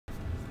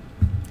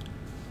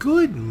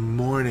Good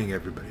morning,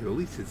 everybody. Well, at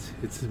least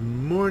it's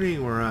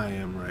morning where I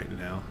am right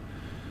now.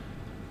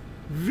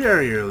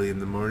 Very early in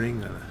the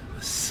morning, on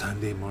a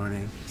Sunday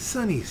morning,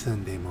 sunny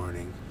Sunday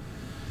morning.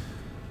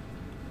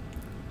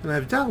 And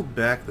I've dialed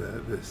back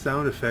the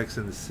sound effects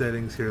and the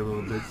settings here a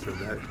little bit so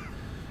that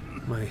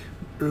my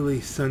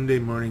early Sunday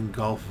morning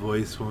golf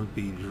voice won't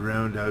be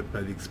drowned out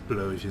by the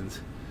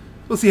explosions.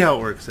 We'll see how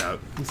it works out.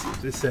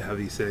 Let's see how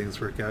these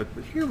settings work out.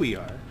 But here we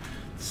are.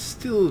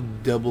 Still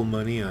double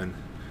money on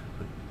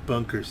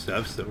bunker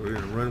stuff, so we're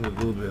going to run with a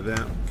little bit of that.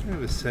 What kind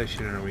of a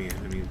session are we in?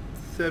 I mean,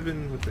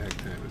 what the heck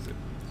time is it?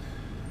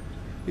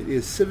 It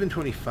is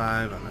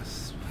 7:25 on a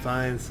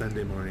fine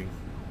Sunday morning.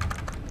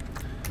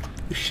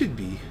 We should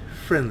be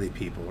friendly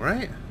people,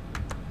 right?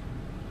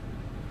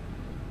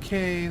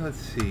 Okay, let's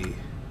see.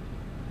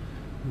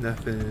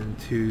 Nothing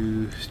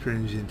too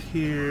stringent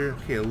here.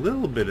 Okay, a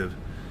little bit of,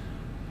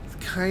 it's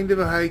kind of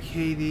a high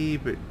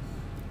KD, but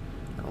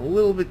a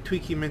little bit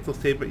tweaky mental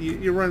state, but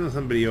you run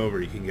somebody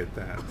over, you can get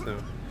that. So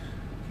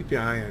keep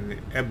your eye on the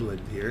Eblet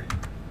here.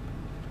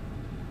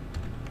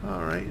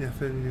 Alright,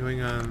 nothing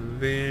going on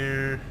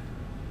there.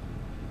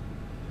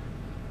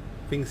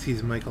 Thinks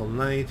he's Michael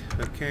Knight.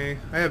 Okay,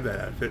 I have that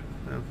outfit.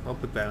 I'll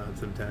put that on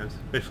sometimes,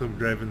 especially when I'm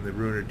driving the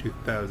Ruiner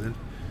 2000.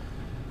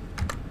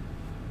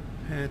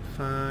 Pat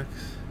Fox.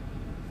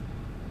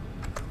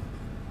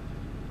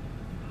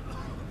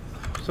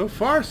 So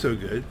far, so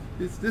good.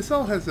 This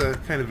all has a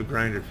kind of a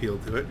grinder feel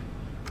to it.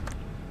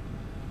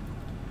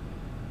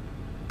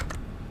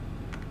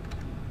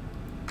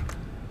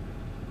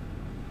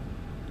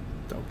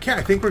 Okay,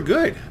 I think we're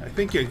good. I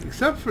think,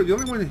 except for the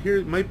only one here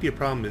that might be a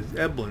problem is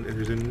Eblin, and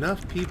there's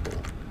enough people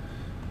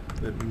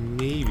that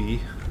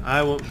maybe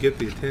I won't get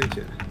the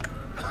attention.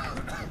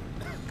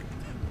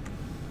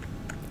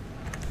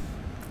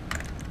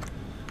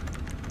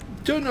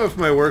 Don't know if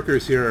my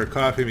workers here are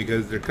coughing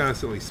because they're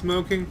constantly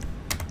smoking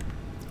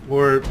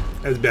or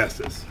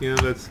asbestos. You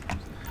know, that's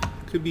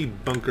could be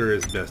bunker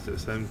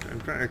asbestos. I'm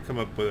trying to come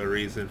up with a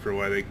reason for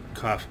why they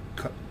cough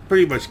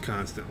pretty much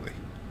constantly.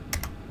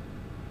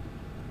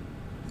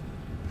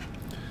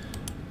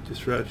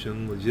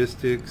 Disruption,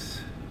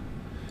 logistics,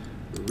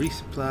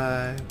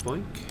 resupply,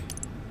 boink.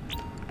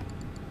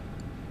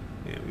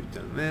 Yeah, we've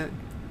done that.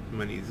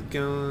 Money's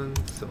gone.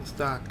 Sell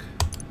stock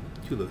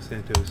to Los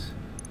Santos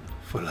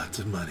for lots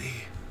of money.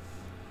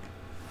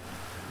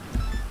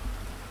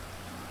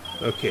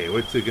 Okay,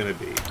 what's it gonna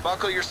be?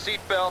 Buckle your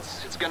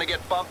seatbelts, it's gonna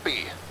get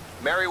bumpy.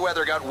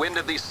 Merriweather got wind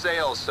of these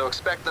sales, so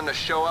expect them to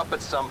show up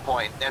at some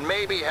point, and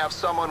maybe have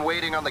someone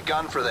waiting on the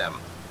gun for them.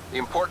 The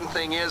important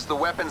thing is the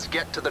weapons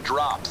get to the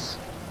drops.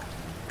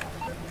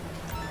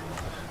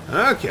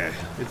 Okay,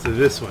 it's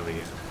this one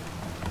again.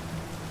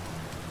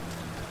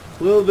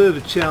 A little bit of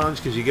a challenge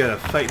because you gotta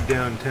fight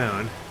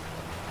downtown.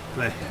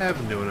 And I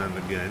have no one on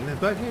the gun,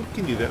 but hey, we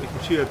can do that. We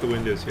can shoot out the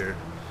windows here.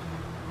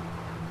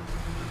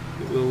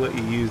 It will let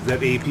you use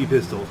that AP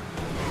pistol.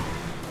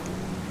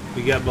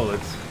 We got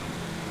bullets.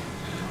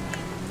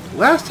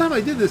 Last time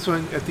I did this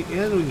one, at the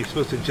end when you're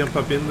supposed to jump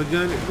up in the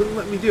gun, it wouldn't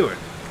let me do it.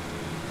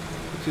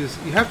 Which is,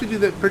 you have to do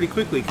that pretty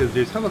quickly because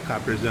there's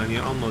helicopters on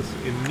you almost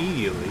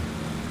immediately.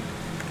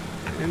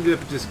 I ended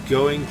up just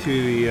going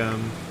to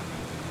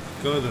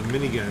the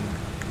minigun.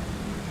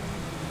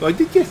 Well, I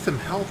did get some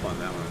help on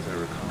that one, as I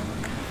recall.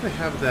 I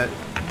have that.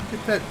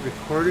 Get that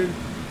recorded.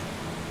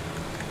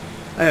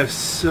 I have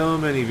so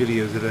many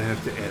videos that I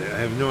have to edit. I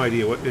have no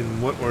idea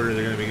in what order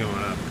they're going to be going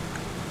up.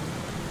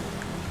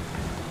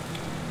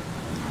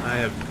 I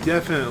have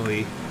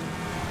definitely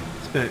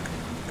spent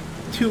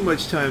too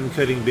much time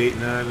cutting bait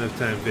and not enough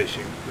time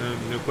fishing.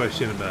 No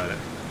question about it.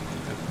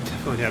 I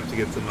definitely have to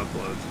get some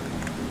uploads.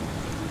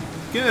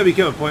 It's going to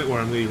become a point where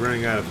I'm going to be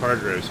running out of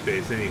hard drive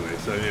space anyway,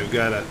 so I mean, I've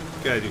got to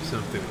do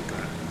something with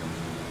that.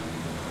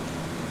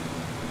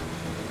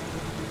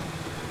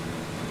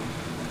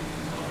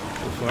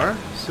 So far,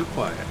 so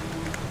quiet.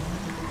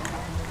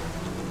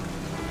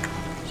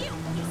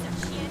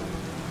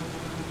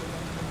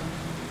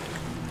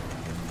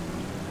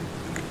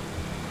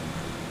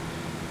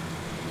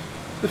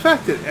 The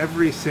fact that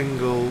every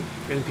single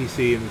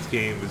NPC in this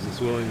game is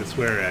just willing to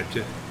swear at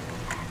you,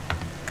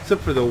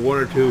 except for the one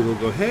or two who'll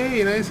go,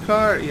 "Hey, nice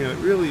car," you know, it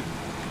really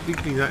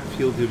makes me not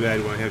feel too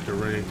bad when I have to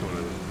run into one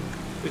of them,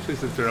 especially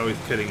since they're always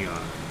cutting you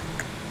off.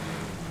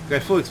 I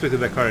fully expected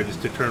that car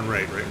just to turn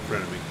right in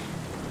front of me.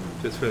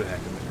 Just for the heck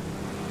of it.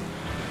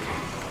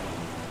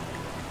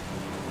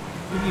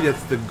 Maybe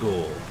that's the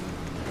goal.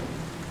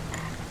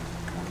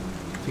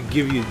 To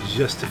give you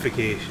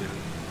justification.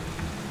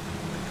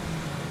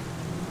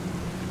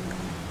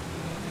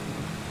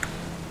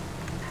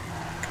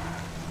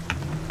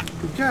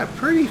 We've got a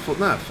pretty full,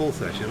 not a full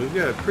session, we've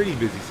got a pretty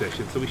busy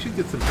session, so we should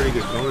get some pretty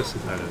good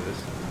bonuses out of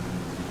this.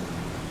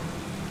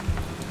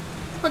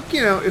 Like,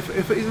 you know,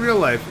 if in real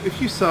life, if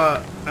you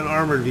saw an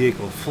armored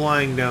vehicle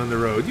flying down the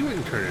road, you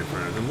wouldn't turn in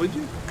front of them, would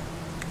you?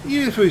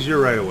 Even if it was your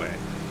right of way.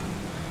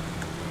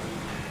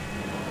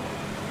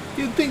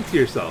 You'd think to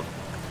yourself,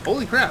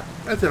 holy crap,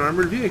 that's an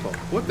armored vehicle.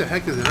 What the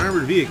heck is an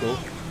armored vehicle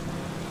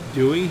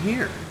doing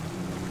here?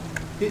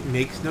 It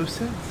makes no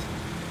sense.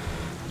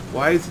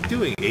 Why is it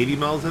doing 80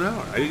 miles an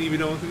hour? I didn't even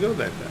know it could go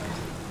that fast.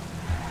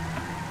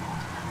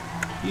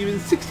 Even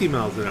 60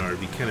 miles an hour would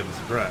be kind of a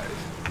surprise.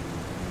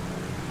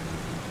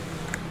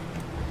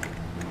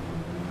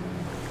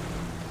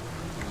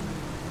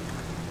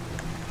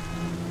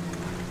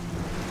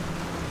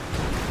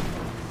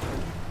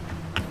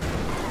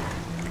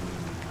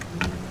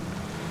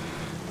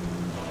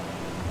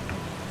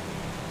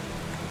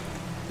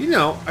 You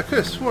know, I could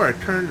have swore I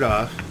turned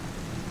off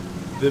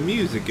the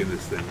music in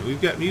this thing.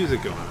 We've got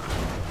music going on.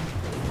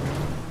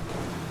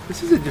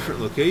 This is a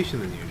different location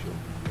than usual.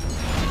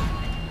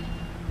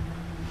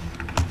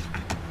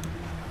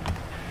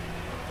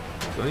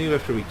 So only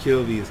after we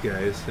kill these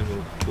guys, then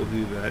we'll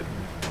do that.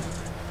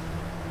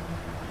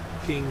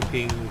 Ping,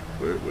 ping.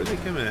 Where are they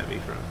coming at me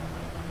from?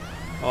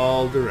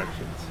 All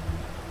directions.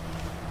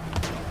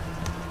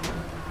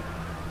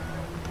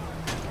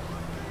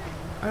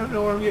 I don't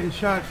know where I'm getting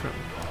shot from.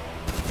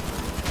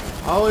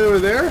 All the way over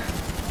there?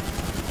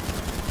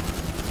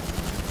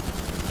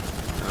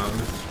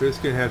 We're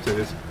just gonna have to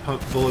just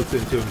pump bullets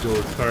into him until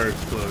his car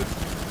explodes.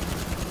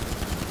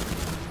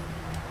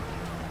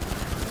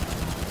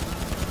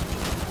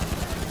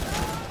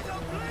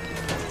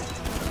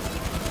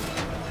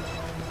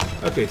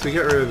 Okay, so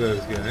get rid of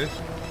those guys.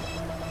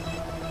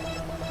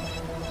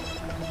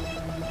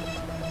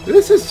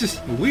 This is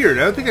just weird.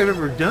 I don't think I've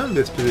ever done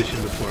this position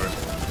before.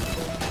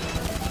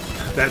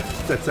 That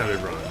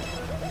sounded wrong.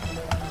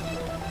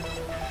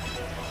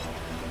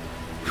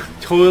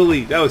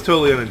 That was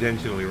totally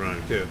unintentionally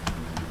wrong too.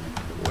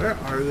 Where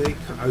are they?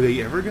 Are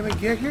they ever gonna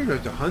get here? Do I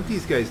have to hunt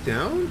these guys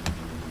down?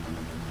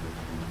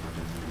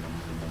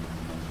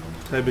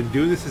 So I've been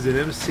doing this as an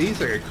MC,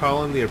 so I could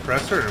call in the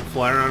oppressor and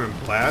fly around and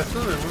blast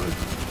them.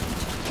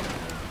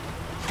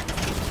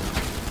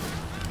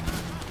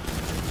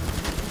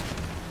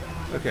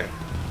 Okay.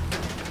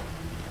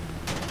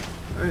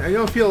 I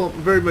don't feel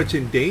very much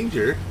in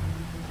danger.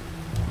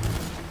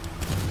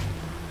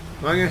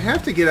 Well, I'm going to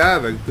have to get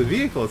out of the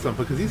vehicle at some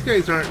point because these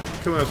guys aren't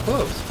coming up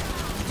close.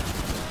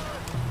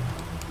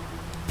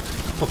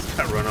 Almost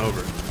got run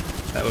over.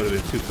 That would have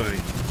been too funny.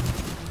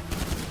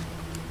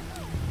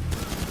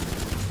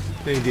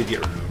 And he did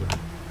get run over.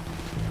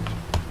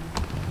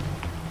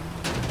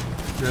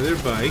 Another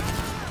bike.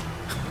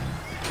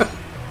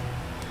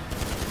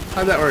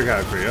 How'd that work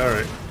out for you?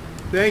 Alright.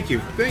 Thank you.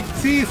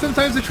 See,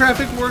 sometimes the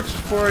traffic works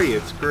for you.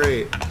 It's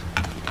great.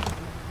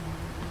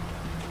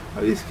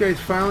 Are these guys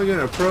finally going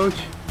to approach?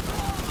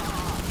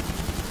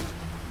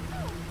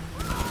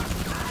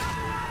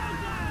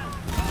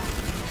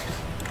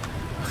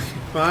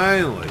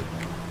 Finally.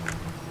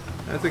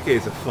 That's a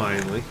case of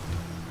finally.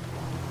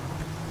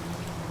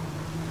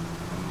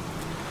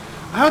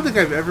 I don't think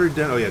I've ever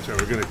done... Oh, yeah, that's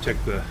right. We're going to check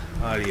the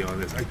audio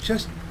on this. I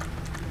just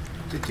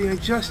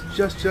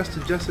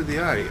adjusted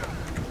the audio.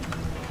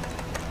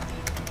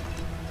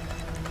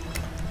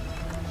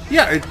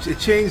 Yeah, it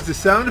changed the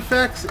sound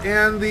effects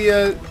and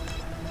the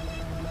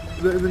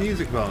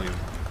music volume.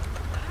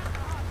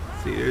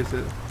 See, there's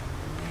a...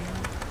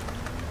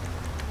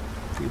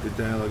 See the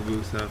dialogue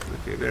boost up.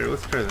 Okay, there.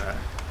 Let's try that.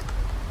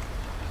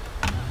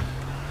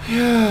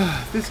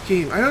 Yeah, this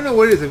game. I don't know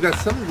what it is. I've got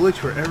some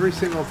glitch where every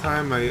single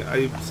time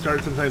I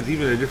start, sometimes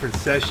even a different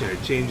session,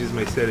 it changes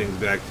my settings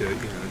back to, you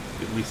know,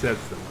 it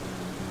resets them.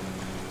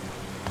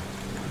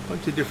 A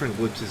bunch of different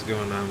glitches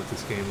going on with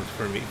this game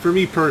for me. For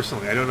me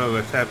personally, I don't know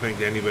if it's happening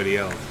to anybody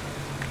else.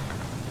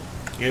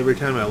 Every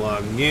time I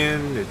log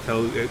in, it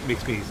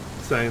makes me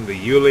sign the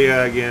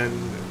Yulia again,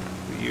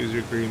 the user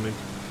agreement.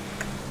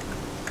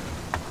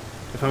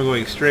 If I'm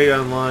going straight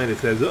online, it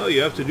says, oh,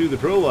 you have to do the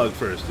prologue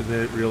first, and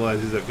then it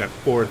realizes I've got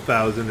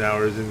 4,000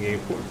 hours in game,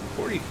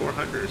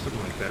 4,400 or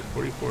something like that,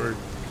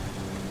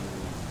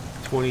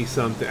 4,420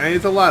 something. I mean,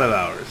 it's a lot of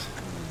hours.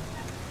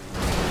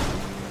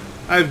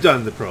 I've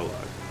done the prologue.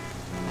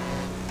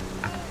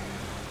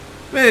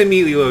 And it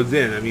immediately loads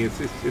in. I mean,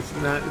 it's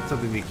not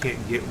something you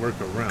can't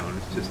work around.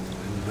 It's just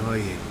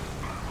annoying.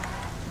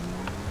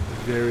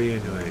 Very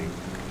annoying.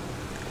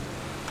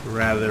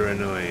 Rather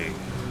annoying.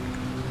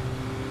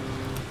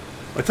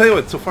 I'll tell you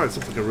what, so far it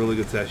looks like a really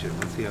good session.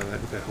 Let's see how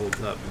that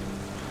holds up.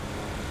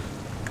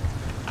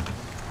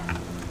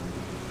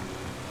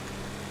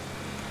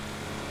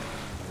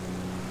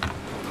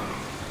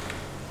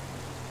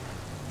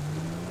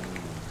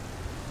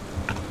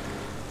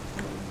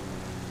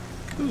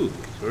 Ooh,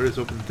 door is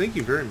open. Thank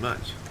you very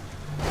much.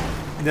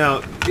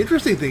 Now,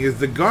 interesting thing is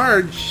the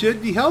guard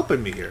should be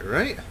helping me here,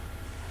 right?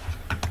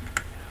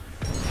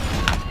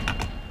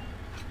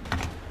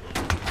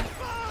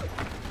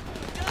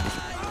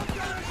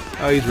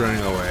 Oh, he's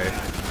running away.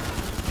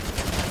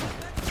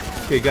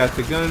 Okay, got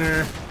the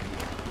gunner.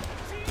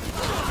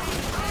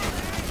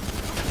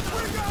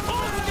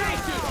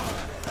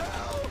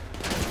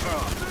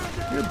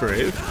 You're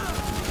brave.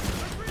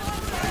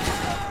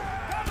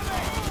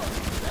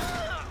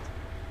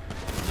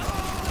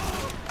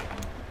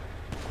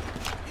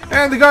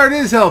 And the guard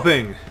is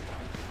helping.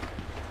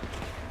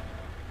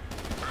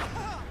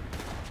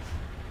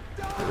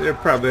 They're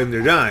probably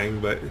they're dying,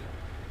 but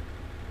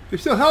they're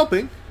still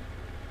helping.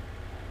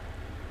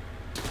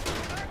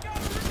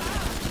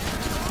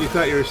 You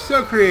thought you were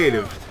so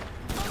creative.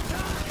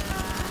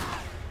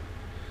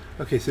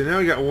 Okay, so now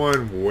we got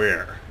one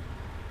where?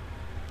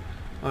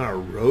 On a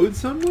road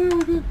somewhere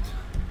with it?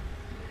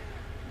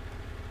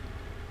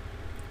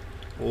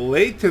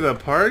 Late to the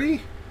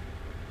party?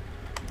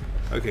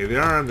 Okay, they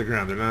are on the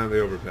ground. They're not on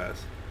the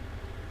overpass.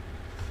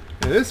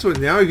 And this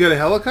one, now we got a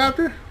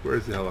helicopter?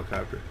 Where's the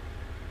helicopter?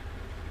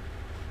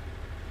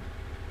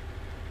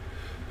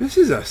 This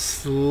is a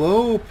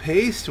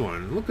slow-paced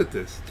one. Look at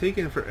this.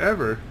 Taking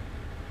forever.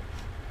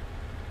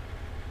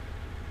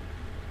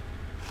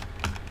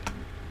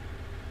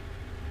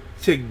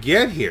 To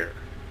get here.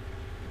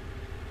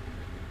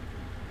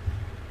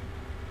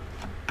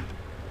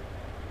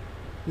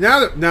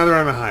 Now they're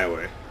on the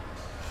highway.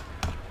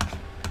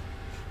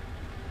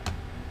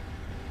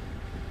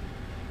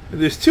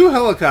 And there's two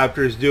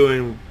helicopters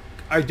doing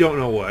I don't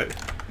know what.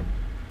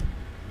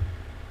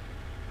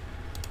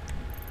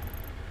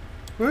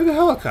 Where are the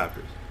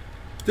helicopters?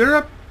 They're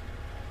up.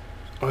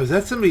 Oh, is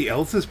that somebody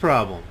else's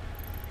problem?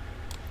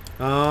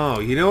 Oh,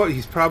 you know what?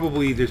 There's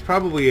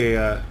probably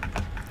a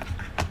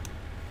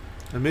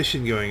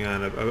mission going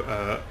on,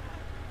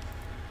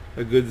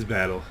 a goods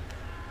battle.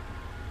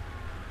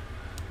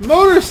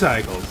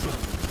 Motorcycles!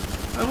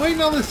 I'm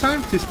waiting all this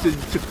time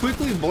to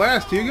quickly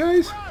blast you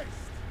guys?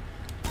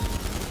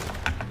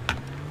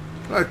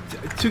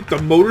 It took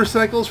the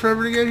motorcycles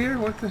forever to get here?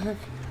 What the heck?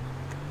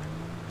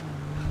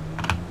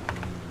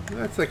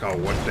 That's like a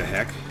what the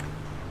heck.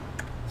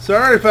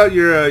 Sorry about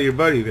your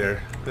buddy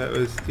there. That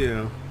was, you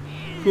know,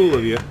 cool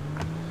of you.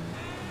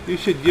 You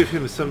should give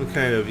him some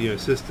kind of,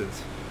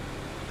 assistance.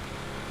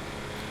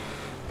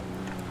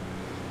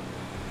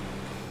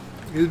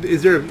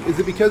 Is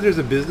it because there's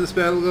a business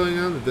battle going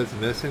on that's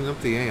messing up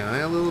the AI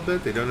a little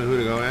bit? They don't know who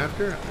to go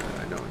after?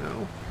 I don't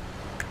know.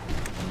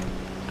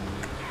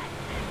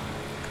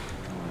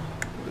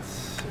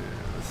 Let's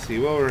see.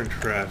 While we're in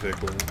traffic,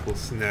 we'll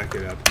snack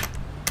it up.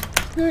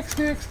 Snack,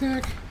 snack,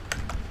 snack.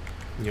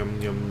 Yum,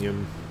 yum,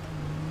 yum.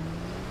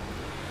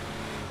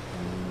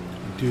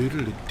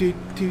 Doodle doo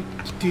doo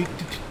doo doo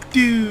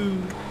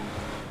doo.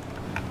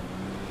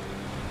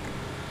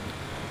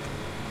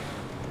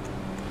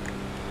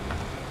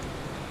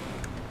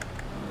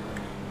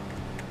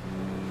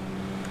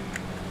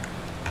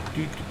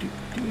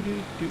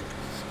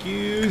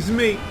 Excuse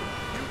me.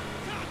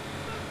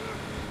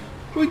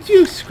 Would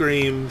you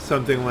scream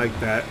something like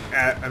that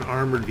at an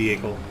armored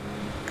vehicle?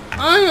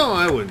 I know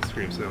I wouldn't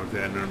scream something like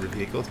that at an armored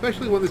vehicle,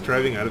 especially one that's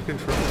driving out of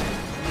control.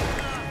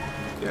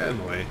 Get in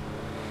the way.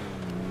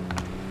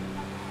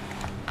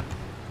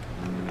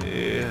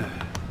 Yeah.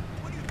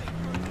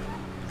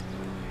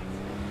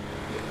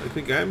 I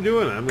think I'm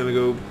gonna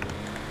go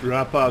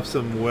drop off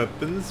some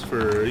weapons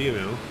for,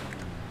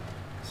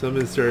 some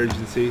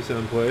insurgency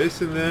someplace,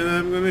 and then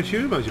I'm going to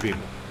shoot a bunch of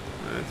people.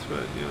 That's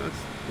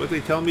what they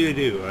tell me to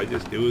do. I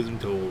just do as I'm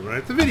told, right?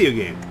 It's a video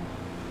game.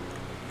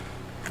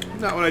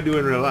 Not what I do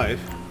in real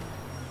life.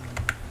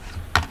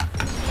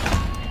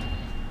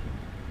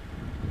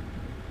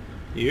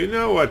 You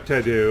know what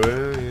to do.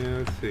 Yeah,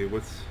 let's see.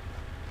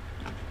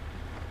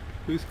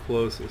 Who's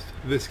closest?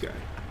 This guy.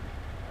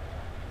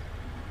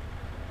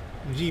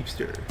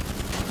 Jeepster.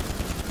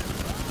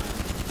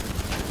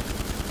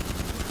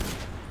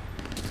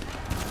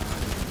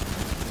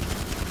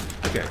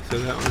 Okay, so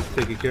that one's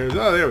taken care of.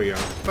 Oh, there we go.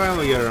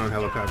 Finally got our own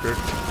helicopter.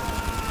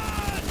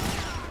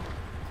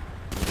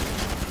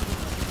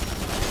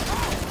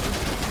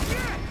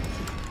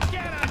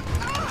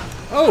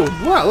 Oh,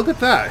 wow, look at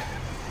that.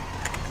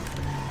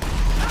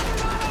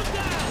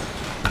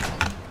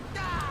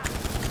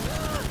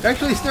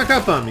 Actually snuck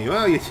up on me.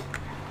 Wow,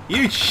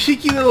 you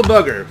cheeky little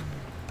bugger.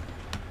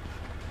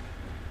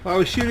 While I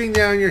was shooting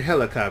down your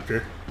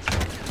helicopter.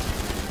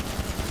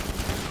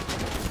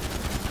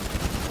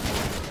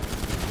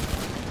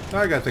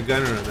 I got the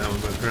gunner on that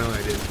one, but apparently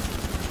I didn't.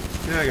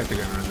 Yeah, I got the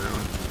gunner on that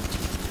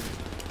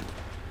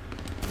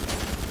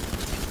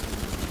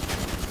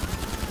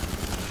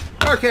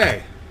one.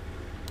 Okay.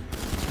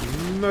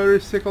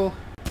 Motorcycle.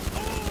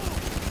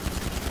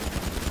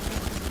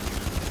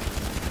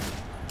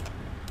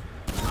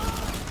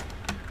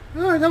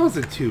 Oh, that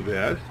wasn't too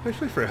bad,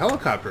 especially for a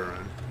helicopter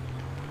run.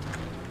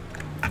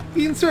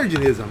 The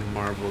Insurgent is a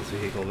marvelous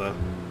vehicle, though.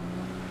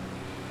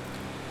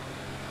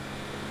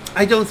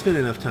 I don't spend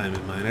enough time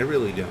in mine. I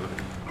really don't.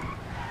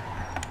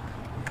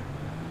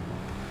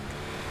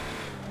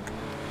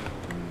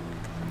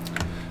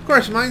 Of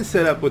course, mine's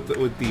set up with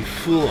the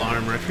full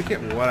armor. I forget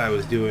what I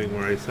was doing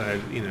where I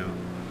decided,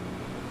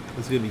 I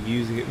was going to be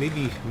using it.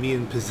 Maybe me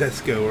and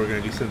Possesco were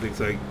going to do something,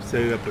 so I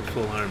set it up with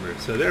full armor.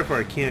 So therefore,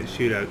 I can't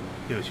shoot out,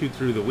 shoot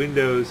through the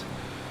windows.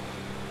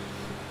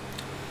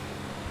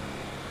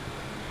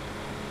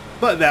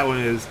 But that one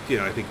is,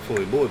 I think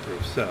fully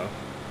bulletproof. So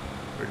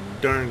we're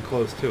darn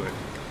close to it.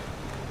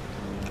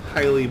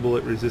 Highly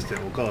bullet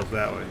resistant, we'll call it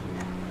that way.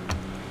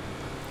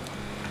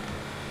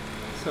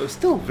 So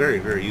still very,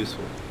 very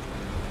useful.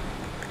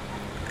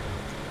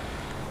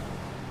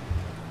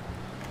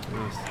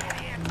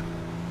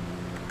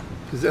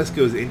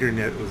 Possesco's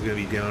internet was going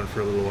to be down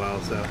for a little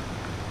while, so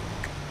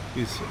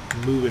He's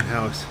moving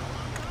house.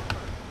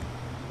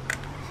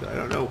 So I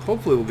don't know.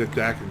 Hopefully we'll get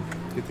back and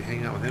get to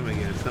hang out with him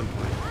again at some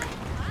point.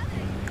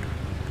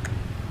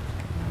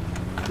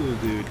 Cool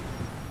dude.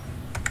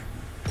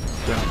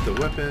 Drop the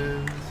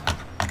weapons.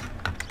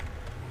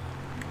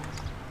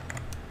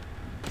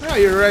 Oh,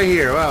 you're right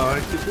here. Wow.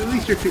 At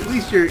least you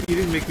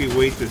didn't make me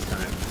wait this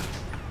time.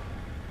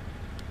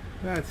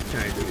 That's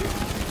kind of you.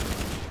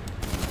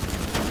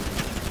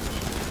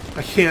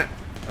 I can't.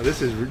 Oh,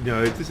 this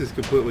is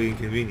completely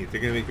inconvenient.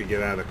 They're gonna make me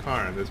get out of the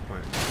car at this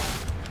point.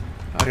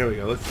 Oh, here we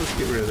go. Let's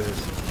get rid of this.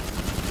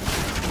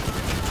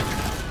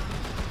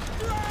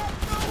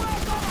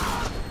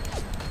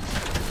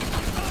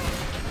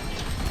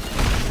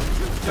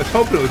 I was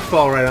hoping it would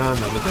fall right on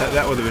them, but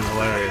that would have been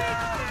hilarious.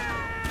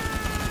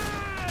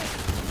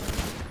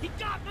 He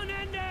got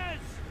Menendez!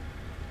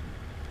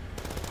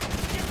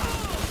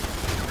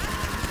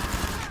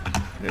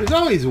 There's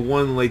always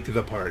one late to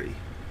the party.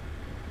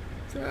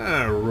 It's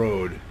on a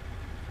road.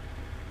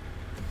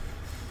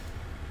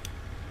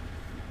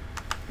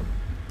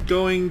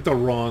 Going the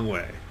wrong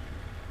way.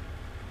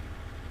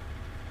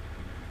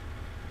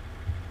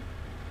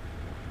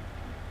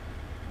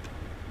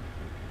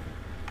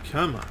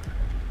 Come on.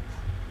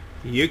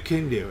 You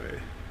can do it.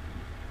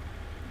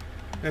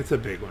 That's a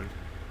big one.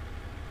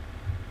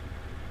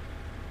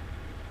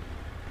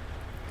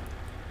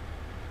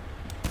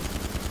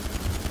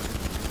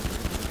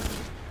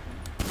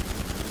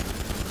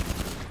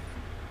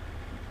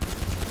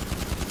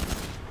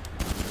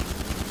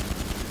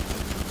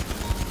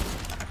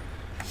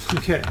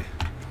 Okay.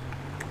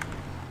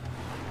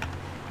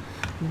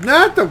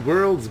 Not the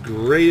world's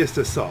greatest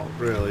assault,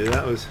 really.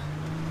 That was...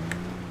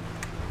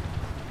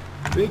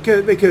 They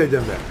could have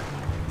done better.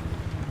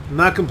 I'm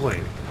not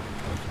complaining.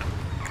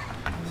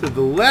 So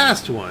the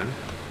last one...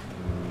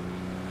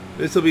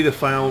 This will be the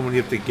final one when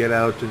you have to get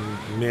out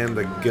and man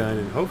the gun,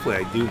 and hopefully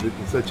I do it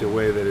in such a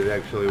way that it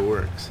actually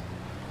works.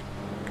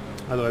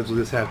 Otherwise we'll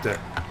just have to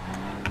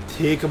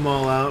take them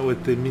all out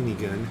with the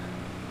minigun.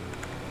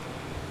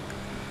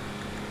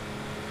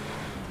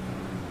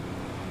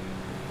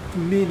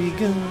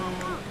 Minigun.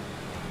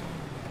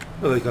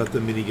 I like how the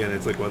minigun,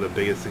 it's like one of the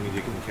biggest things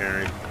you can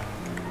carry.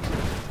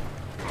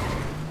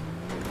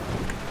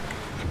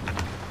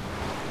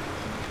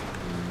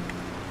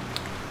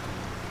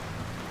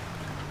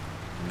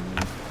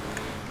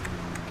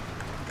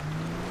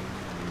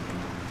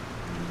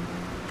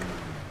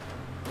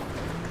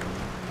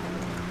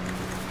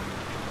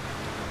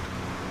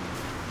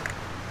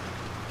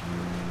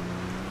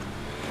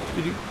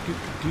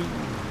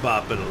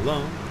 Bopping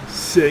along,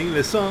 sing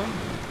the song.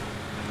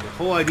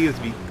 The whole idea is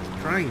to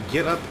try and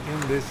get up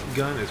in this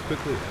gun as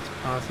quickly as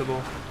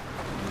possible.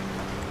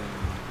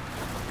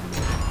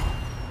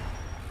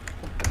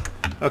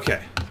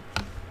 Okay.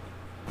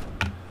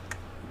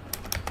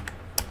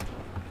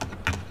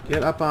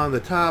 Get up on the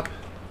top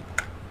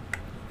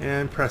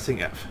and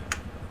pressing F.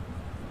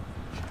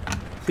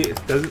 See,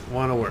 it doesn't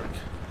want to work.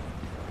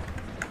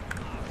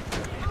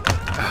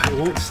 It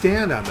won't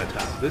stand on the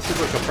top. This is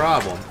like a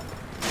problem.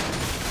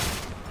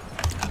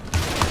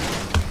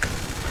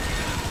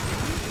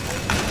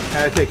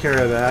 Gotta take care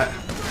of that.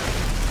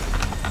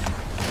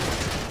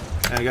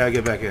 I gotta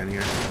get back in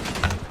here.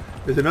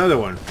 There's another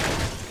one.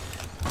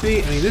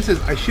 See, I mean, this is...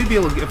 I should be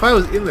able to... If I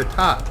was in the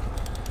top,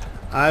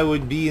 I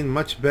would be in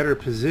much better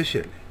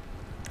position.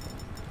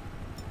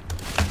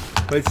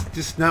 But it's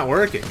just not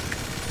working.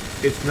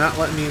 It's not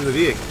letting me in the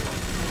vehicle.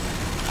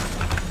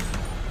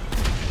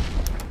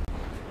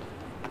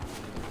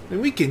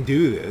 And we can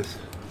do this.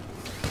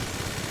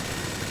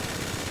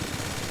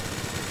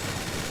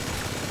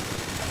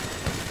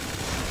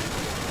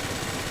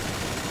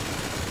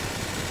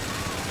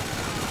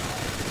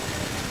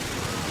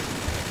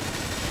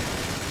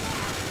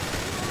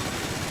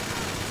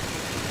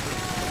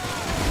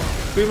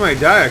 We might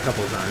die a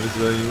couple times,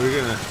 but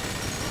we're gonna...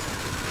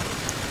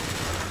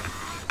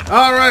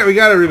 Alright, we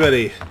got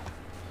everybody.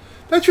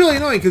 That's really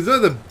annoying, because they're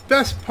the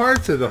best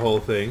parts of the whole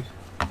thing.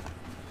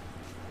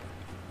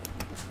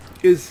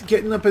 Is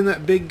getting up in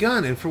that big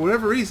gun, and for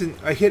whatever reason,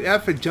 I hit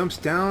F, it jumps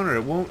down, or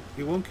it won't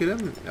get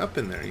up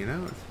in there, you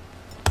know?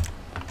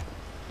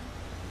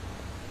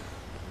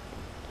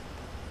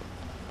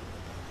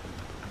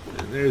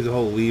 And there's the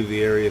whole leave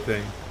the area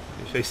thing.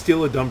 Should I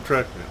steal a dump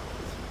truck? No.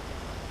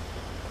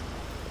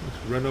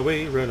 Run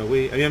away, run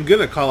away. I mean, I'm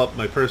going to call up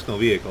my personal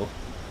vehicle.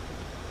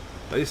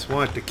 I just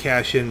want to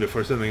cash in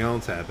before something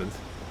else happens.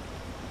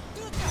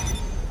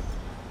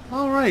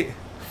 Alright.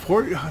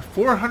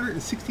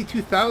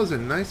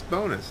 462,000. Nice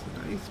bonus.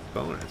 Nice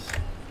bonus.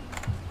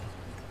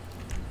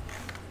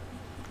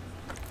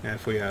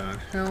 Halfway out on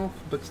health,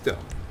 but still.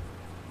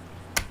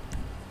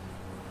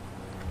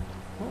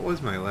 What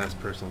was my last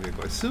personal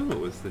vehicle? I assume it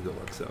was the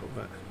Deluxo,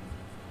 but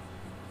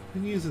I've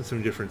been using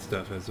some different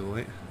stuff as of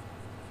late.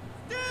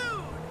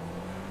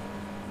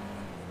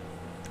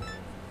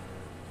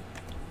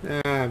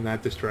 I'm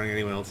not destroying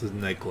anyone else's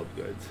nightclub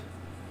goods.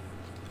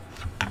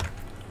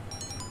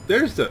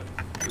 There's the...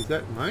 Is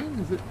that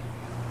mine? Is it...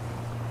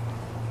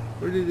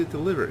 Where did it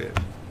deliver it?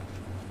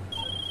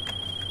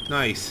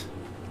 Nice.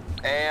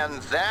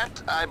 And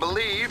that, I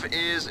believe,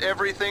 is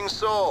everything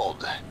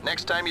sold.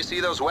 Next time you see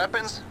those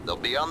weapons, they'll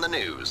be on the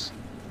news.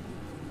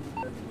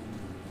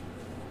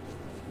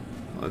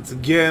 Let's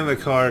get in the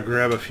car,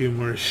 grab a few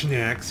more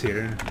snacks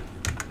here.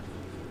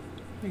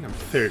 I think I'm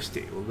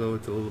thirsty. We'll go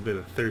with a little bit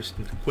of thirst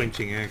and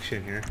quenching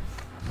action here.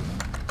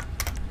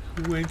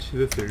 Quench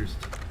the thirst.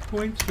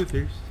 Quench the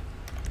thirst.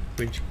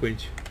 Quench,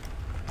 quench.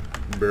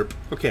 Burp.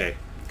 Okay.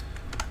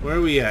 Where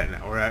are we at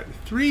now? We're at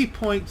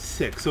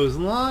 3.6. So as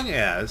long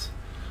as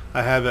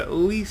I have at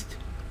least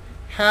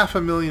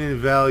 $500,000 in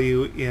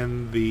value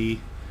in the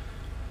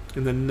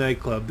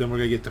nightclub, then we're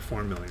gonna get to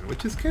 4 million,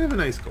 which is kind of a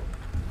nice goal.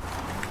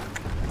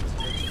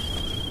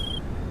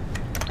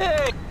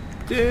 Hey!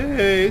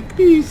 Hey,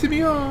 peace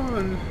me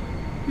on.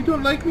 You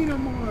don't like me no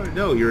more.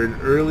 No, you're an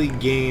early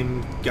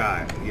game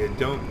guy. You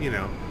don't, you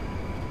know.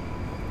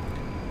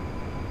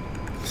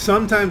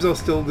 Sometimes I'll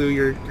still do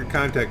your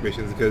contact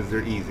missions because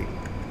they're easy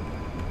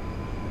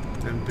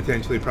and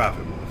potentially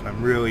profitable if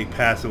I'm really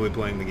passively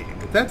playing the game.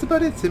 But that's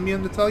about it,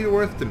 Simeon. That's all you're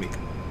worth to me.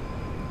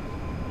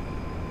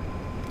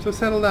 So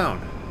settle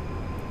down.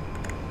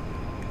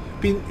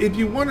 I mean, it'd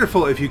be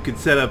wonderful if you could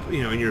set up,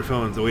 you know, in your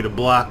phones a way to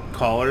block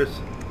callers.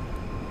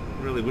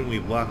 Really, wouldn't we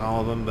block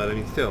all of them? But I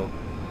mean, still.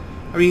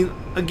 I mean,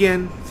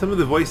 again, some of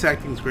the voice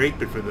acting's great,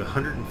 but for the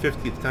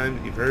 150th time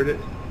that you've heard it.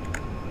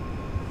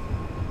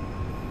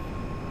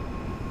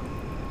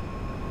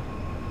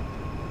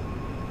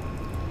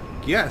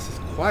 Yes, it's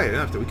quiet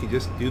enough that we could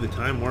just do the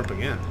time warp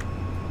again.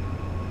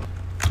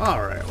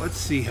 Alright, let's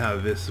see how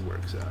this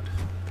works out.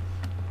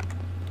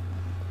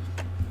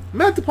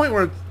 I'm at the point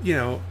where, you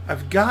know,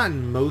 I've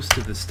gotten most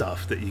of the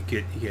stuff that you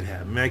can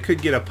have. I mean, I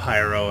could get a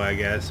Pyro, I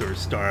guess, or a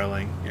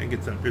Starling. I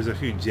get some. There's a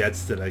few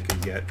jets that I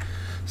could get.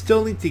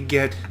 Still need to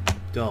get.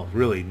 Oh,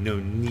 really, no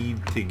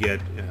need to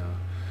get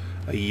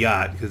a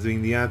yacht, because I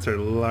mean the yachts are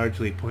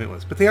largely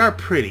pointless, but they are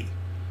pretty.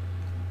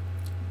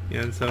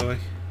 Yeah, and so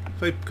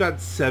if I got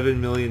 7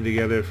 million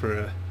together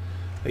for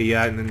a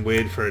yacht and then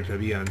waited for it to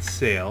be on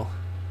sale,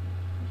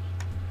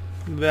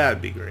 that'd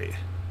be great.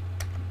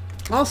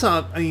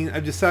 Also, I mean,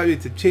 I've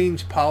decided to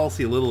change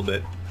policy a little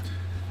bit,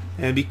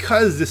 and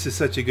because this is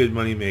such a good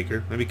money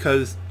maker, and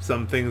because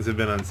some things have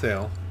been on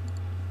sale,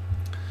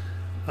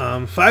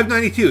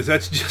 592. So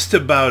that's just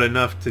about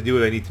enough to do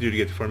what I need to do to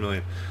get to 4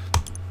 million.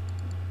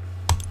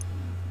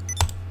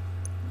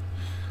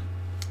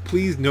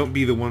 Please don't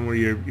be the one where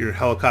you're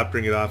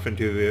helicoptering it off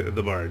into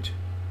the barge.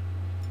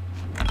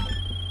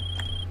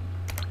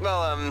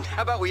 Well,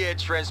 how about we add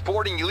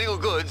transporting illegal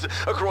goods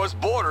across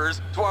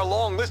borders to our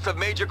long list of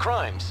major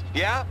crimes?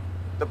 Yeah?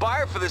 The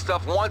buyer for this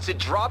stuff wants it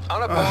dropped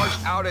on a barge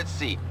out at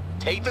sea.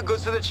 Take the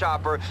goods to the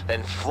chopper,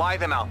 then fly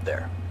them out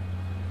there.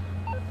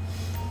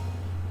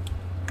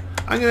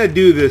 I'm gonna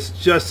do this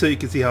just so you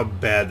can see how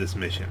bad this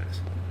mission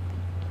is.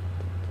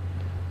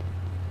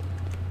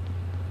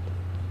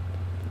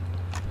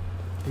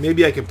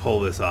 Maybe I can pull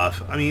this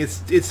off. I mean,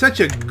 it's such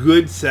a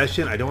good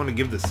session. I don't want to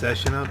give the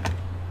session up.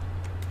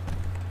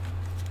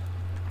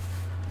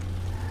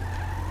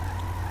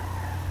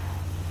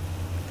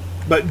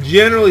 But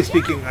generally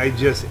speaking, I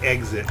just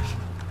exit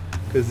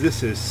because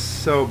this is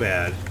so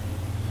bad.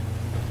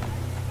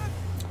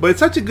 But it's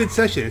such a good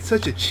session. It's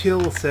such a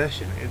chill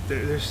session.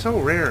 They're so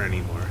rare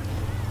anymore.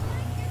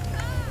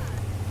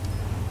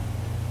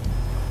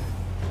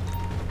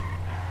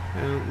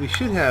 And we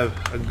should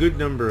have a good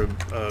number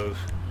of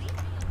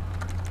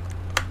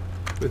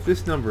with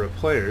this number of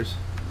players.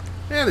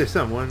 Yeah, there's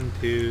some. 1,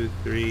 2,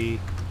 3.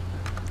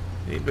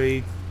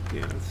 Anybody?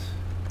 Yeah.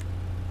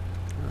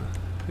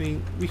 I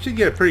mean, we should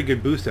get a pretty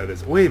good boost out of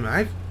this. Wait a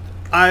minute,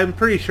 I'm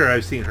pretty sure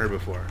I've seen her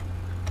before.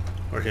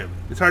 Or him.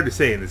 It's hard to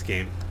say in this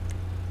game.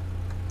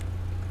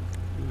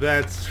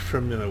 That's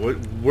familiar.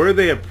 Were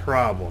they a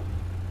problem?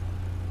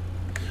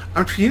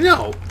 You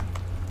know,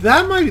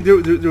 that might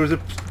be... There was a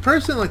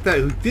person like that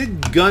who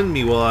did gun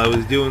me while I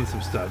was doing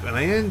some stuff. And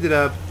I ended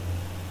up...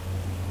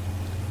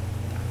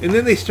 And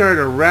then they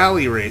started a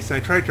rally race.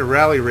 And I tried to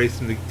rally race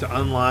them to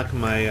unlock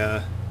my...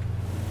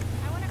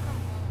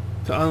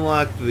 to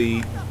unlock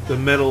the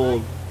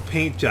metal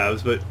paint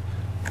jobs, but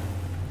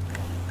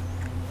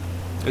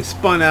I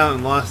spun out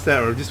and lost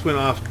that, or just went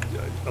off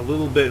a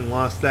little bit and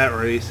lost that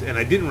race, and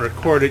I didn't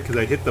record it because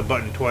I hit the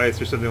button twice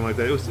or something like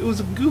that. It was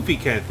a goofy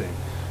kind of thing.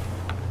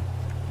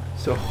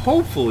 So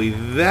hopefully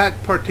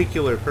that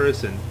particular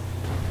person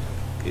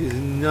is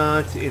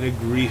not in a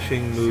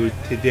griefing mood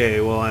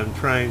today while I'm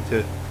trying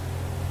to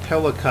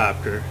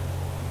helicopter.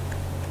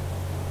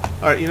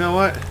 Alright, you know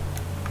what?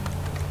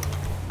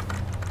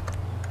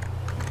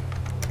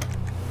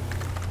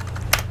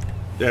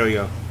 There we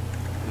go.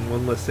 And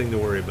one less thing to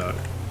worry about.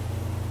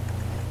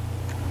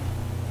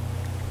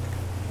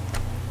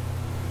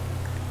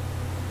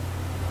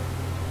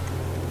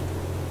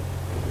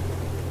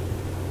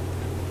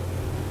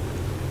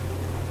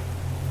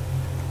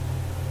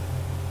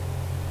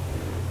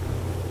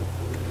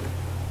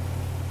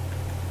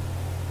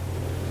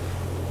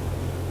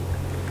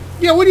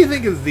 Yeah, what do you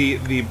think is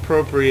the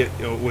appropriate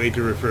way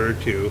to refer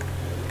to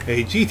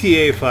a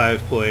GTA 5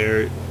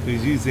 player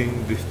who's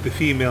using the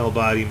female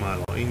body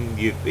model. And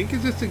you think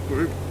it's just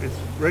it's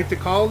right to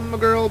call them a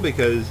girl,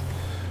 because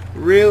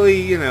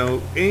really, you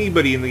know,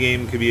 anybody in the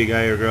game could be a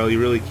guy or girl. You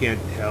really can't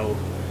tell.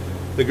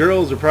 The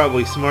girls are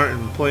probably smart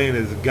and playing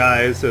as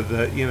guys, so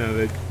that, you know,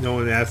 that no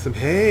one asks them,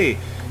 hey,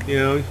 you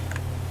know,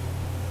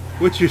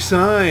 what's your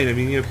sign? I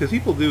mean, you know, because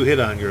people do hit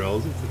on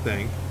girls. It's a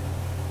thing.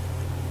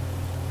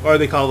 Or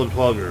they call them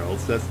 12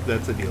 girls.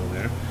 That's a deal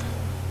there.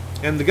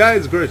 And the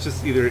guys, of course,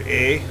 just either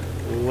A,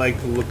 like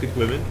to look at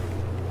women,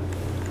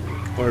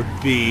 or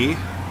B,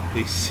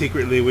 they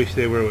secretly wish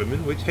they were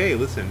women. Which, hey,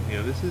 listen, you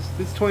know, this is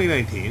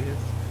 2019.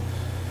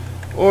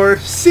 Or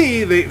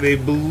C, they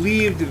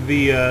believed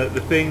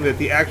the thing that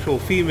the actual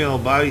female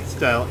body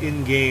style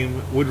in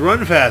game would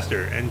run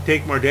faster and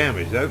take more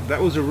damage.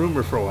 That was a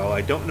rumor for a while.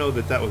 I don't know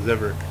that that was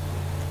ever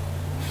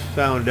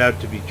found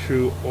out to be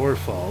true or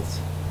false.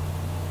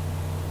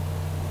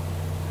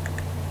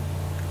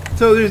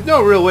 So there's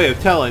no real way of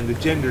telling the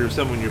gender of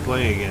someone you're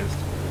playing against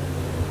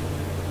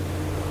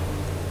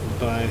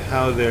by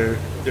how they're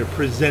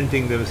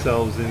presenting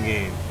themselves in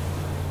game.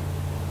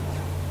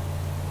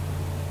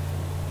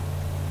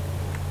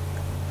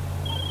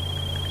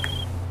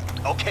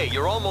 Okay,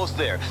 you're almost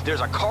there.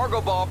 There's a cargo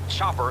bob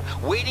chopper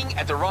waiting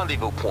at the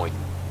rendezvous point.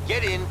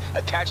 Get in,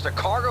 attach the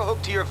cargo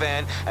hook to your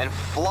van, and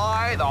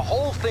fly the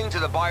whole thing to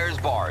the buyer's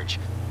barge.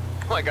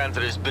 How I got into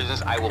this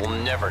business, I will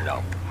never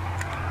know.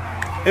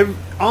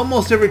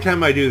 Almost every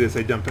time I do this,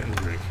 I dump it in the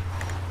drink.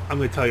 I'm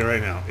going to tell you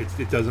right now,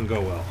 it doesn't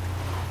go well.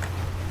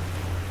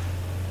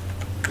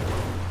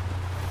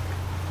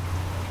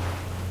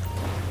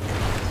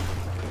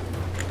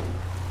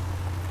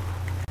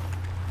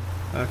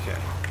 Okay.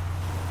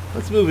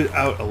 Let's move it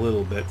out a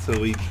little bit so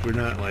we're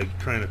not like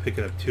trying to pick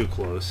it up too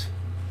close.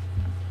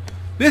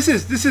 This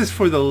is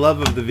for the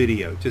love of the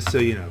video, just so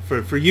you know.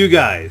 For you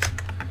guys,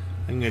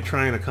 I'm going to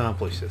try and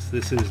accomplish this.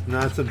 This is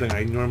not something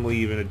I normally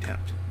even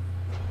attempt.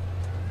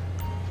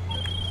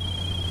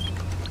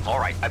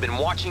 Alright, I've been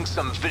watching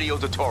some video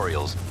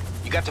tutorials.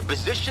 You got to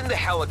position the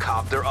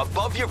helicopter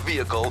above your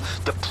vehicle,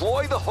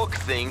 deploy the hook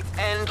thing,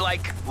 and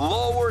like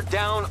lower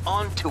down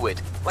onto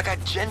it, like a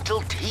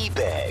gentle tea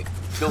bag.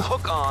 You'll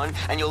hook on,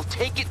 and you'll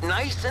take it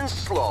nice and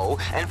slow,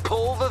 and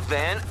pull the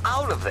van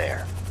out of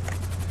there.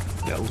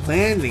 Yeah,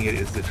 landing it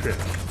is the trick.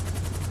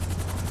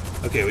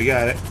 Okay, we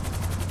got it.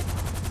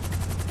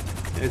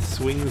 It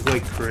swings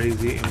like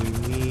crazy, and we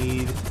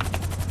need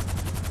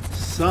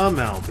some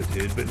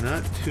altitude, but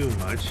not too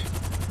much.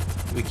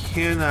 We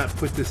cannot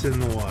put this in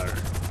the water.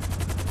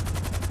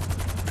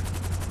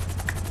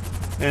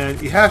 And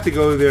you have to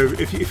go there.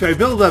 If I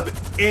build up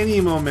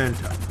any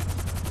momentum,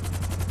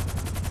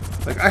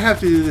 like I have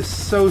to do this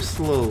so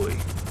slowly.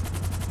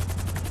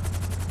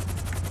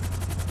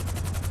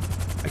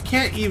 I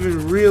can't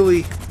even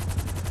really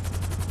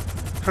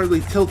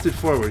hardly tilt it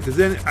forward, because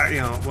then, you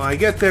know, when I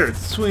get there,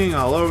 it's swinging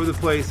all over the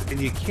place, and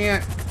you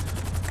can't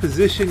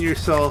position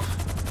yourself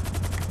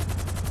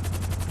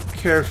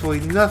carefully.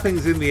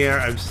 Nothing's in the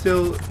air. I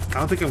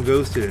don't think I'm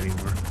ghosted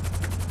anymore.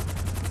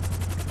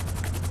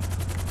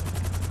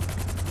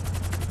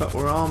 But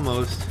we're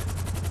almost.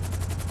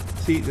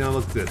 See, now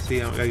look at this.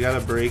 See, I got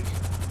a brake.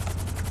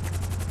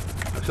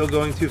 I'm still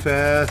going too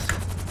fast.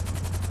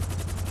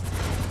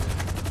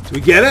 Do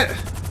we get it?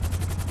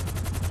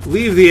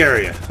 Leave the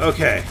area.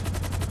 Okay.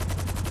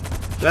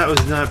 That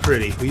was not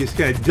pretty. We just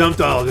kind of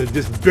dumped all of it.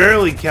 Just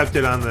barely kept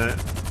it on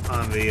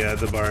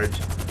the barge.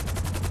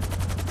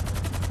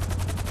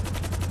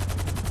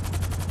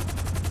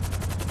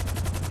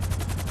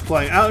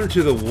 Flying out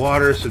into the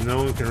water so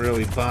no one can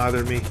really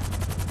bother me.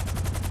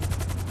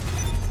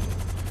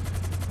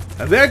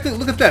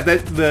 Look at that.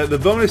 The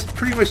bonus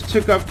pretty much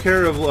took up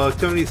care of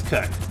Tony's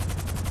cut.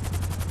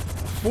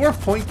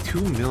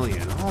 4.2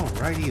 million.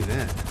 Alrighty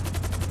then.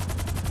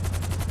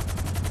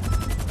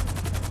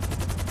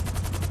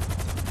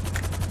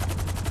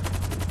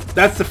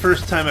 That's the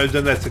first time I've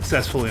done that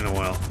successfully in a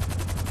while.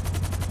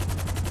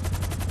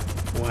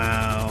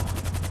 Wow.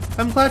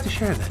 I'm glad to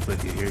share that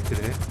with you here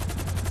today.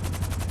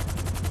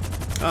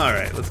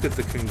 Alright, let's get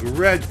the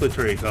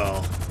congratulatory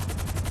call.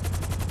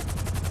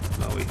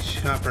 While we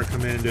chopper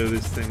commando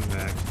this thing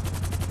back.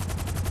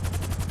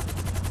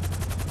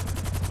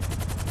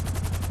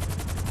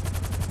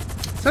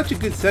 Such a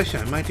good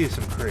session, I might do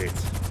some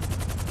crates.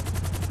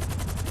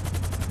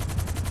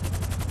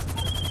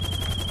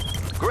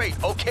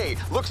 Great, okay,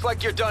 looks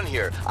like you're done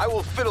here. I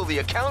will fiddle the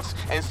accounts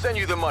and send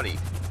you the money.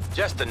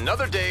 Just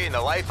another day in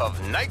the life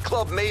of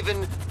nightclub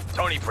maven,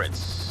 Tony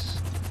Prince.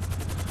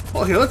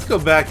 Well, okay, let's go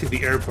back to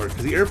the airport,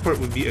 because the airport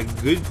would be a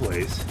good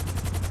place.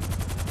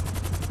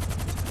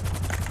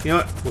 You know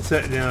what? We'll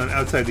set it down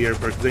outside the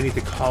airport, because I need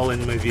to call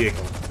in my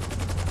vehicle.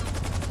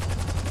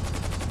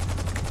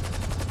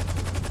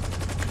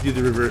 Do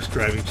the reverse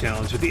driving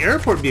challenge. But the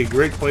airport would be a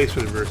great place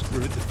for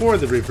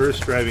the reverse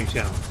driving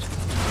challenge.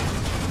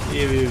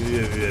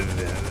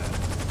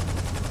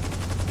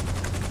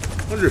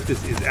 Wonder if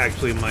this is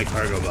actually my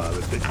cargo bob.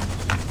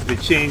 If it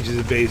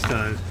changes based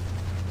on.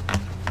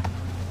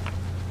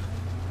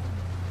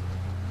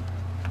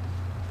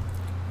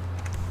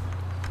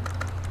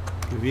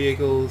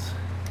 vehicles.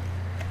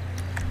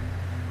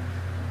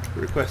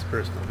 Request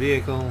personal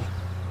vehicle.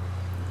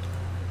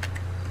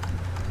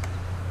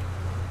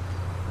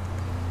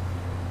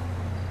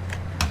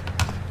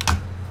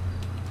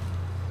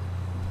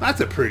 That's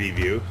a pretty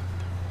view.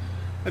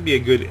 That'd be a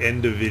good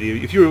end of video.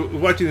 If you were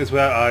watching this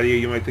without audio,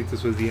 you might think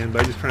this was the end, but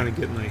I'm just trying to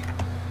get my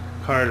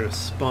car to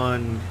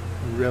spawn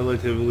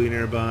relatively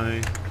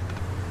nearby.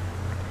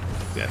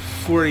 Got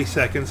 40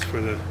 seconds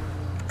for the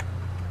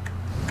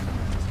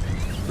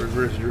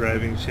reverse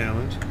driving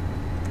challenge.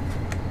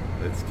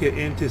 Let's get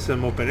into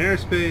some open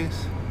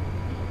airspace.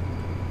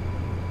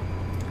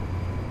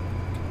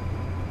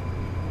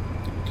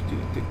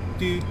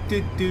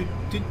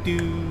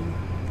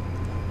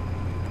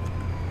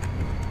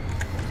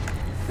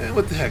 And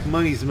what the heck,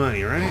 money's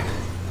money, right?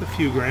 It's a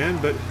few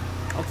grand, but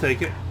I'll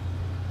take it.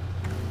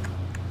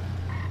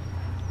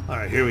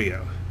 Alright, here we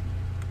go.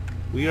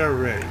 We are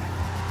ready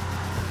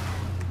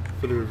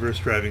for the reverse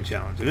driving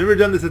challenge. I've never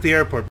done this at the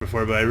airport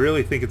before, but I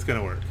really think it's going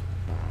to work.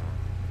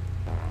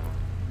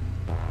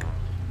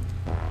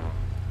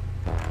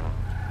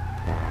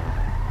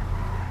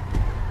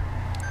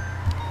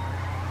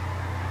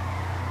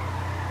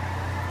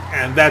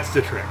 And that's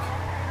the trick.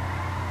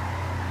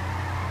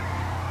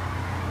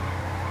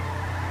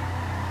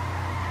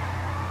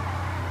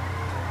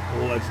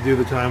 Well, let's do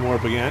the time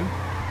warp again.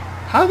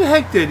 How the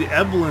heck did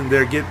Evelyn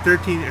there get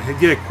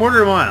a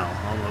quarter mile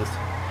almost?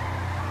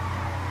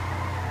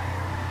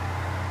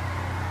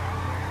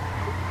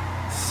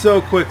 So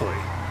quickly.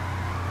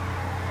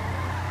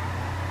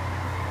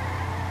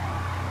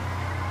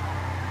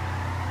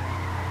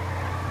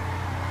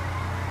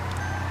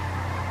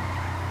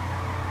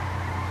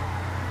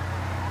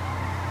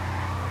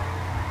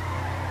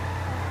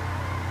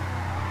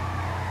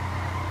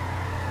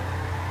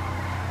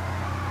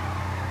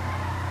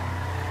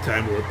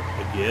 Time warp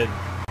again.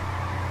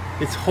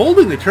 It's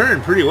holding the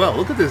turn pretty well.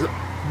 Look at this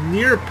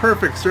near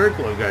perfect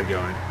circle I've got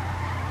going.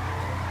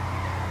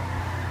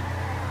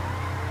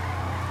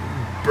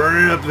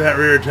 Burning up that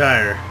rear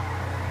tire.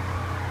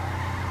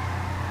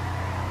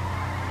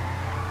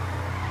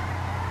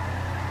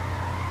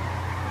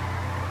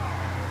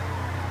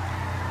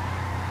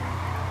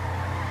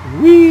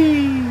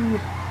 Whee!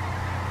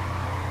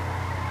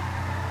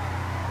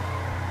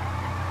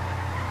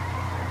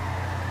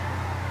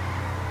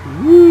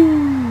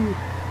 Woo!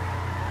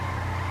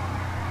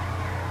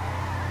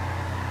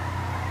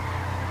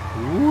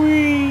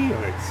 Whee!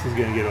 Alright, this is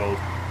gonna get old.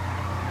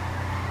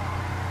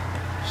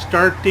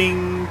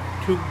 Starting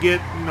to get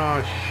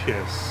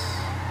nauseous.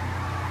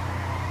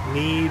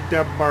 Need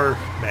a barf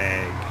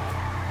bag.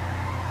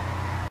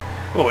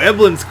 Oh,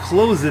 Evelyn's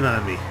closing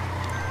on me.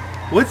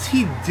 What's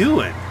he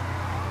doing?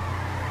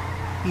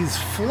 He's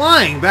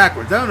flying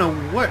backwards. I don't know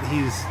what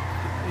he's...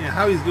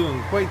 how he's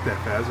going quite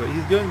that fast, but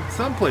he's going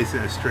someplace in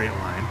a straight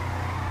line.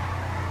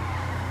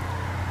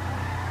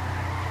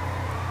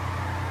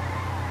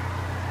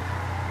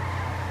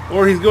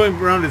 Or he's going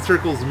around in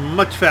circles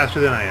much faster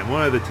than I am.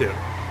 One of the two.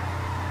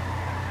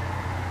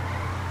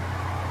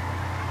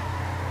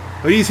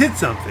 But he's hit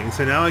something,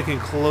 so now I can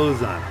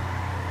close on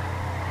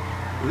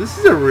him. This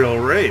is a real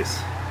race.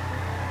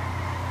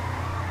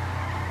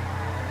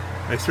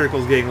 My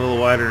circle's getting a little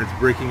wider and it's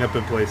breaking up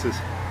in places.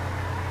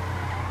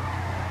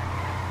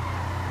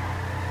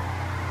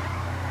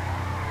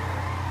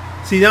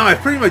 See, now I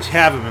pretty much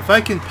have him. If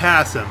I can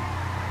pass him,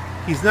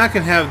 he's not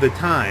going to have the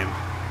time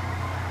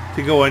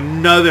to go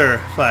another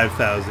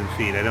 5,000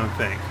 feet, I don't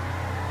think.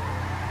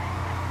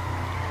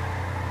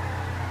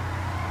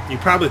 He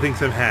probably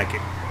thinks I'm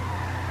hacking.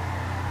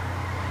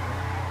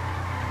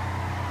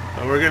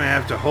 But we're going to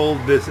have to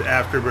hold this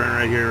afterburn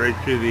right here, right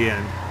through the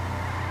end.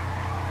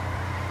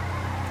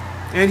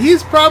 And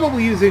he's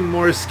probably using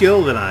more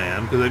skill than I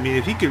am, because I mean,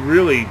 if he could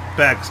really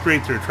back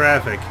straight through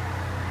traffic.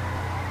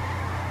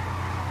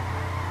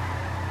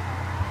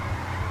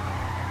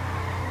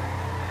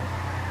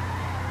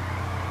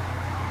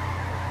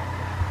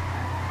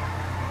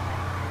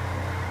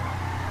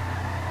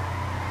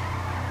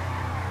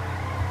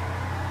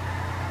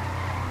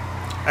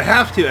 I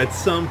have to, at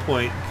some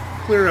point,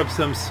 clear up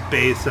some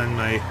space on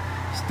my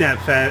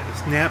Snapmatic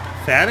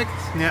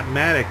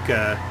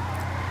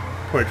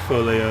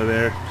portfolio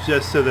there,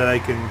 just so that I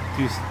can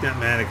do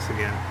Snapmatics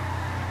again.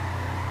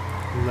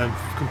 I'm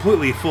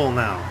completely full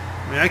now.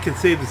 I mean, I can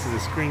save this as a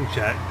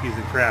screenshot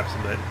using Craps,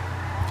 but...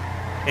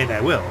 and I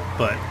will,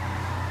 but...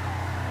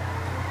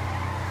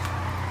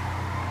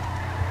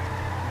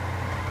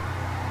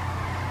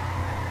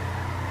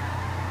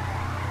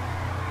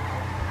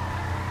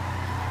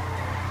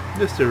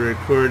 just to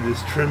record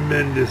this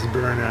tremendous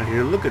burnout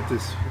here. Look at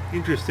this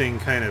interesting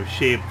kind of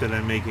shape that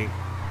I'm making.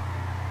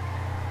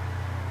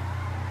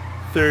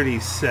 30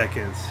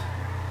 seconds.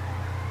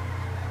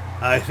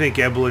 I think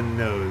Evelyn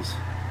knows.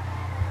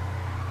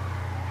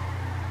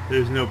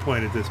 There's no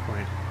point at this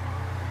point.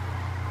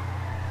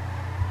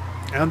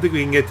 I don't think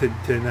we can get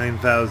to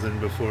 9,000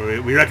 before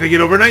we're not going to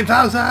get over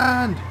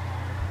 9,000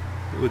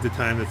 with the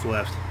time that's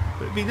left.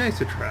 But it'd be nice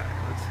to try.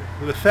 Let's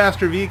see. With a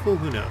faster vehicle,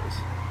 who knows?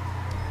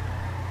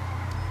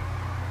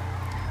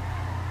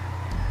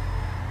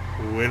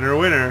 Winner,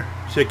 winner,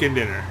 chicken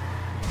dinner.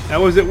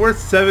 Now, was it worth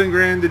 $7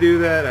 grand to do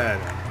that? I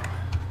don't know.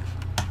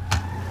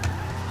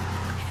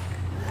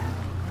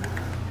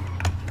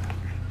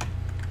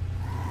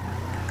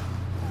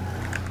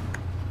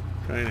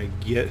 Trying to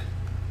get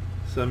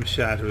some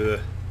shot of the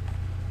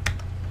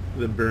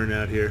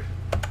burnout here.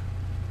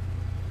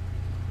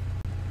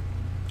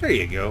 There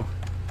you go.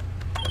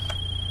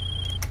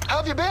 How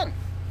have you been?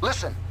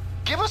 Listen,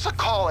 give us a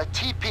call at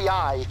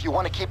TPI if you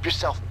want to keep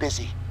yourself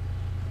busy.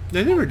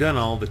 I've never done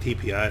all the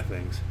TPI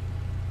things.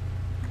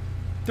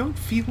 Don't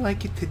feel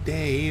like it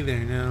today either,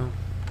 no.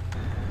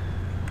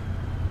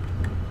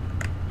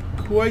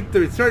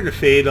 It's starting to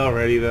fade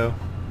already, though.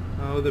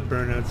 Oh, the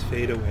burnouts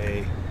fade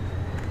away.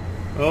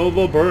 Oh,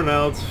 the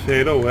burnouts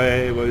fade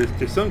away. Well,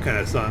 there's some kind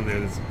of song there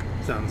that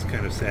sounds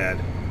kind of sad.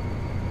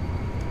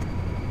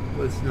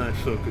 Let's not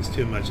focus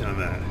too much on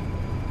that.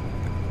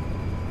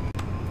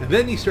 And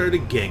then he started a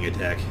gang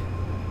attack.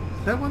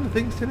 Is that one of the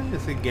things today?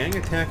 Is a gang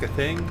attack a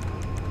thing?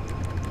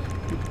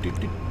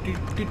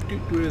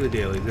 Where are the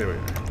dailies? There we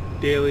are.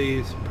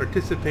 Dailies.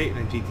 Participate in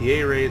a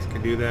GTA race.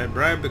 Can do that.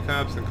 Bribe the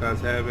cops and cause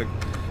havoc.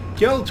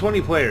 Kill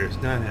 20 players.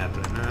 Not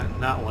happening.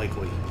 Not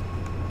likely.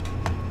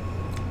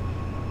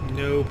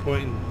 No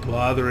point in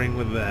bothering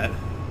with that.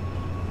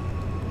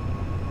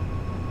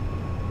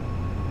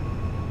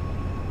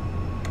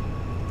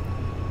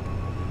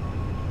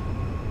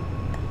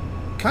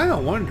 Kind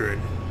of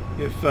wondering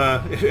if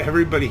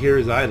everybody here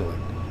is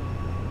idling.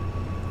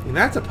 And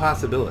that's a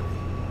possibility.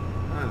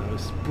 I don't know.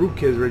 Spruik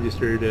has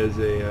registered as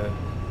an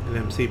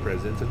MC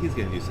president, so he's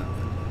going to do something.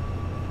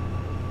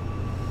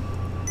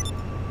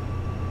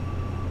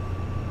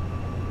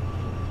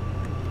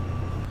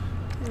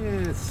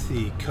 Let's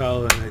see,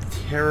 call it a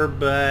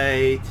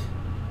terabyte.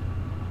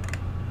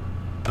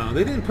 Oh,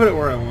 they didn't put it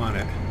where I want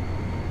it.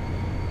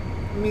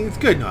 I mean, it's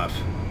good enough.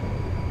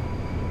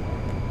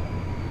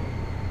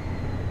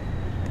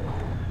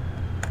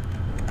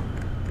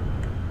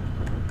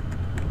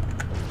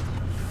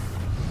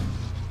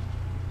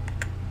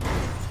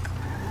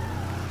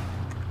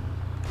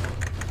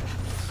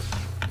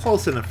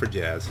 Close enough for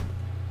jazz.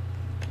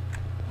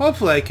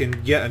 Hopefully I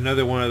can get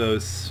another one of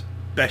those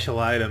special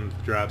item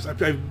drops.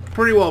 I've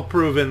pretty well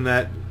proven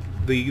that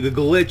the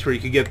glitch where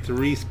you could get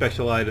 3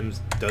 special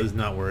items does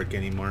not work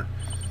anymore.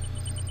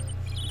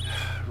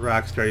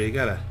 Rockstar, you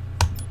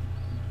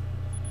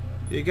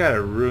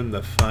gotta ruin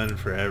the fun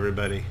for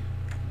everybody.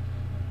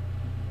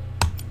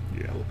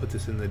 Yeah, we'll put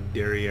this in the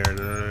derriere.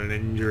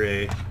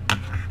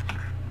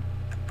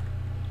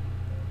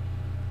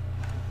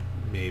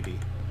 Maybe.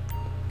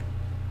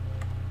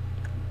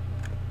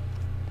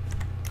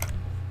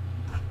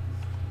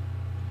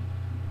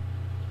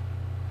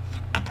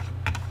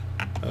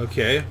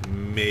 Okay,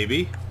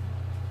 maybe.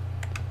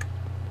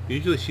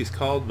 Usually she's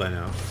called by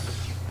now.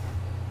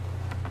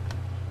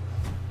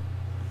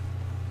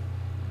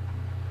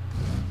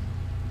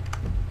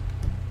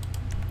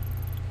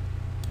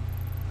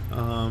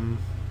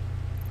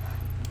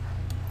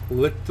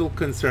 Little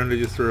concerned to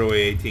just throw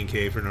away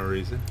 18K for no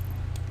reason.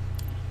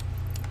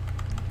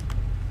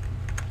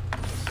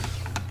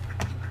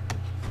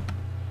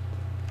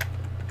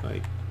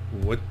 Like,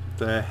 what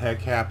the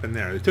heck happened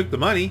there? They took the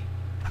money.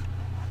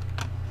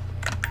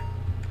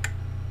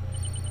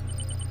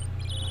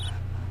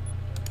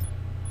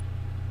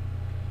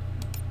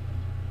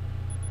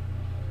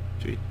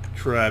 Should we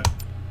try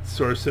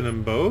sourcing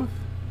them both?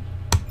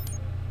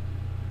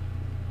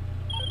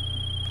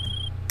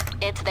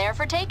 It's there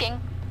for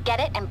taking. Get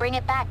it and bring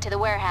it back to the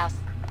warehouse.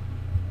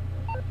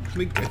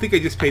 I think I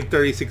just paid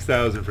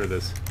 $36,000 for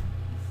this.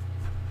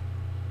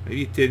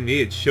 Maybe it didn't.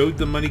 It showed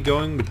the money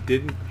going, but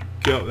didn't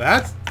go.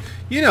 That's,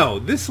 you know,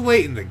 this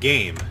late in the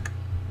game.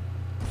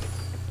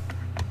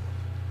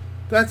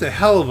 That's a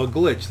hell of a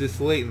glitch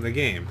this late in the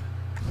game.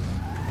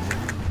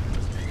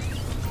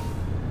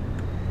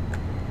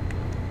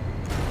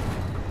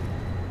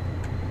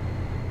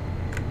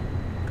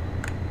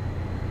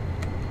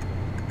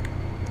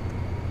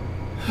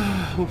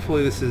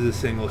 Hopefully this is a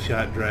single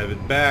shot drive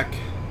it back.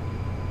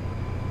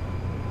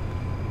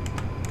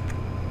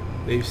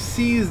 They've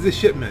seized the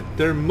shipment.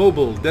 They're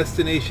mobile.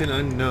 Destination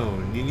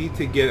unknown. You need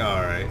to get...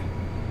 Alright.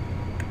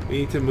 We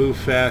need to move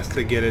fast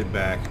to get it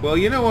back. Well,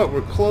 you know what?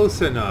 We're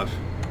close enough.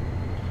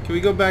 Can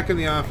we go back in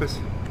the office?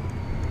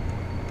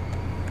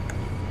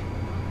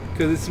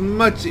 Because it's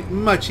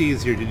much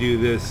easier to do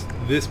this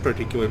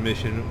particular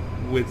mission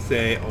with,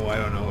 say, oh, I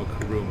don't know, a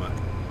Kuruma.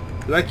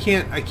 Because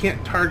I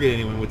can't target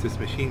anyone with this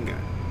machine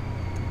gun.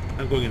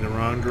 I'm going in the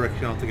wrong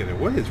direction altogether.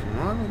 What is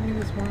wrong with me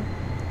this morning?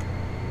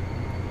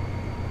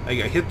 I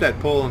hit that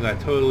pole and got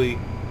totally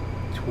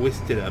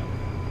twisted up.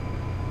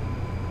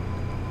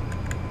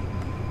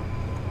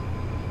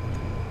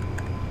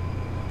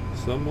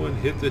 Someone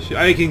hit the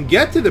I can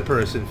get to the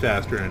person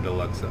faster in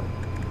Deluxo,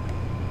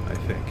 I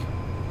think.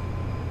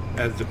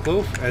 As the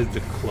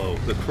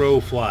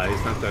crow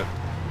flies, not the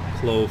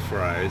clove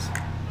fries.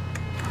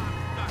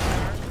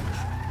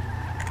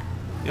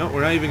 You know,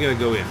 we're not even going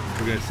to go in.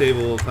 We're going to save a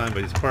little time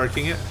by just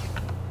parking it.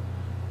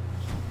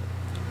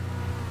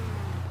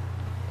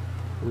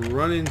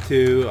 Run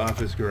into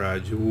office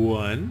garage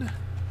 1.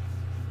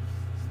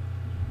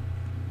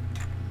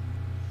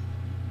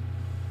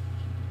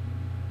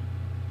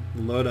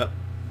 Load up.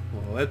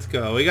 Well, let's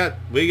go. We got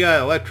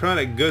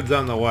electronic goods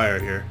on the wire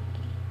here.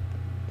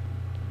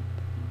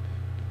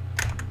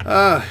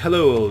 Ah,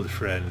 hello, old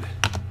friend.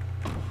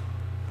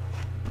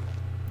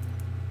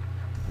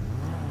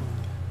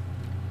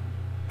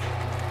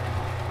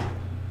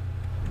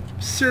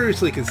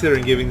 Seriously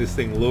considering giving this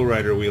thing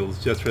lowrider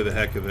wheels just for the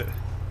heck of it.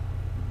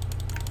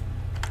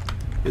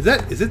 Is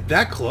it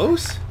that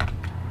close?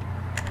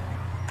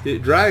 Did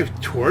it drive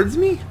towards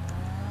me?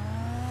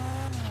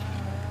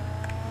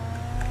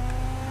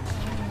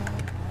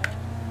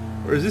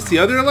 Or is this the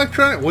other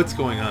electronic? What's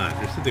going on?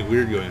 There's something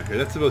weird going on here.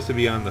 That's supposed to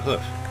be on the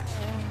hoof.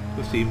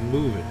 Supposed to be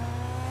moving.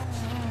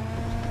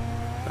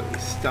 Are we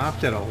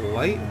stopped at a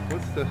light?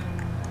 What's the...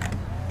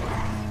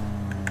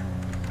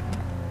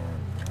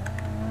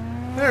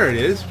 There it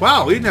is.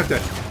 Wow, we didn't have to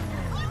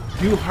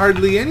do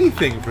hardly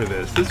anything for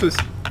this. This was...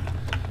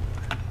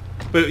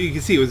 But you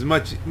can see it was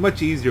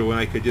much easier when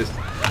I could just...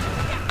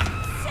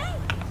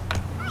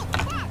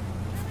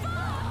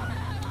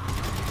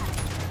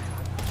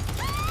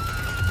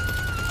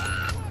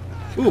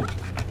 Ooh,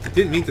 I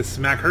didn't mean to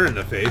smack her in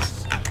the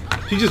face.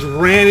 She just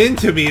ran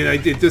into me and I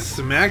just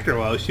smacked her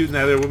while I was shooting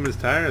that other woman's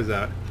tires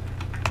out.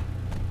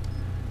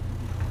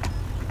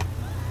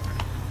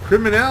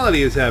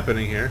 Criminality is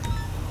happening here.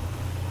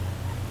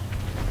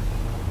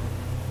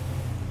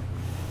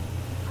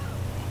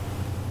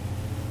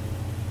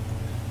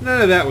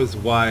 None of that was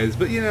wise,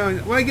 but you know,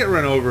 when I get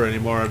run over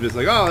anymore, I'm just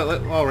like,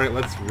 oh, alright,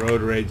 let's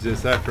road rage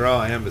this. After all,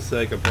 I am a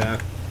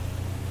psychopath.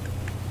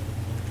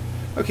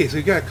 Okay, so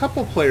we've got a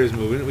couple players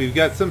moving. We've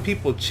got some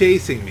people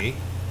chasing me,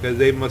 because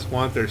they must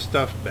want their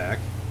stuff back.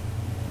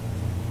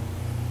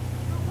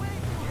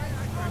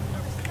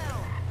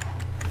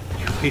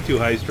 You're way too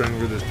high-strung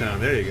for this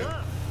town. There you go.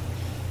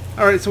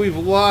 Alright, so we've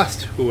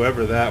lost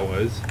whoever that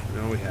was.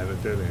 No, we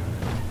haven't. There they are.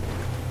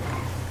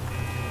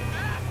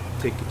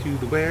 Take you to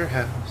the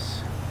warehouse.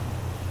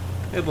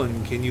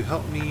 Evelyn, can you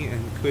help me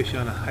and Kush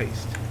on a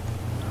heist?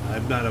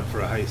 I'm not up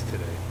for a heist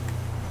today.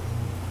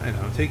 I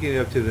know, I'm taking it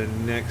up to the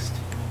next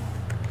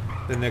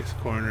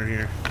corner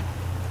here.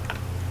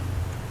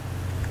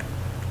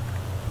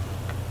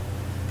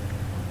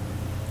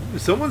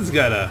 Someone's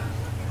got a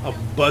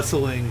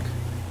bustling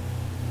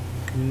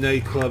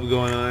nightclub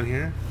going on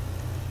here.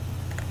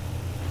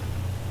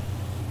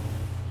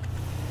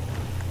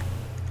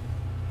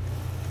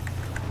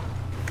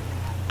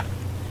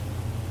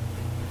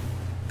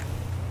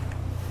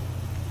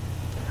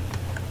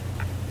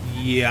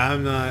 Yeah,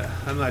 I'm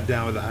not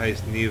down with the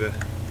heist neither.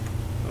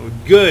 Oh,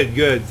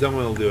 good.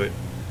 Someone will do it.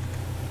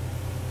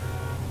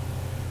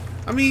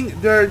 I mean,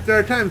 there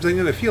are times I'm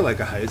gonna feel like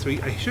a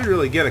heist. I should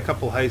really get a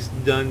couple heists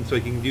done so I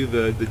can do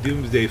the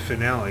Doomsday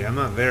finale. I'm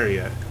not there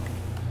yet,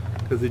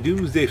 because the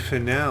Doomsday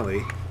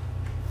finale.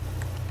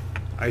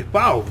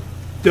 Wow,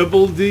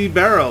 double D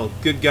barrel.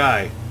 Good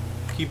guy.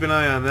 Keep an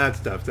eye on that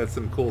stuff. That's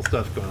some cool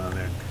stuff going on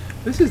there.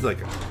 This is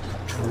like a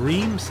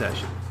dream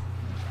session.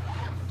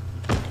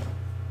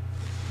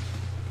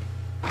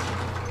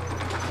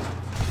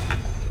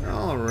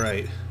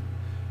 Alright.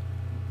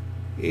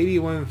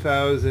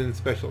 81,000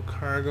 special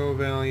cargo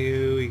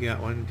value. We got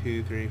 1,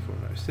 2, 3, 4,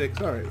 5,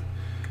 6. Alright.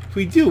 If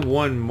we do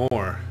one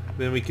more,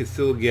 then we can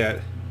still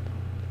get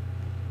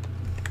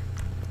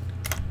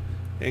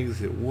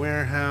exit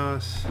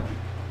warehouse.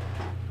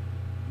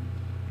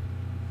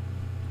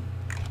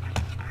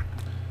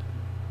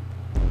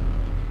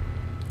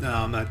 No,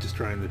 I'm not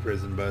destroying the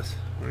prison bus.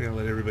 We're gonna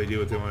let everybody do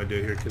what they want to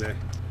do here today.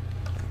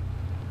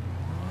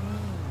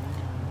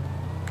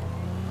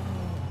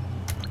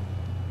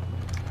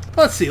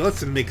 Let's see,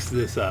 let's mix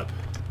this up.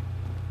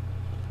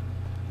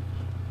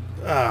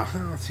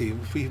 Let's see,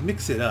 if we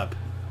mix it up,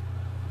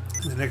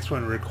 the next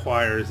one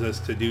requires us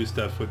to do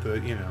stuff with the,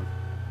 you know.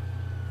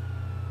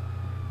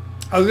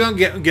 I was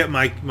gonna get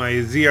my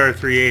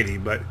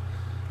ZR380, but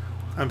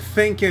I'm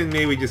thinking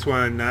maybe we just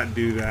want to not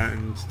do that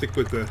and stick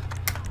with the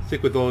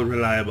old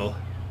reliable.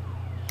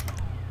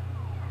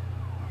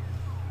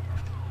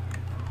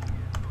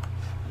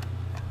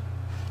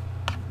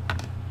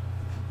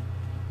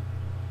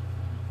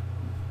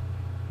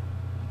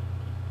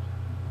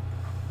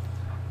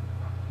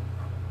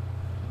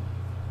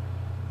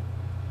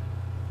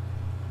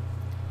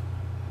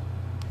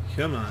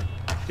 Come on.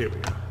 Here we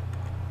go.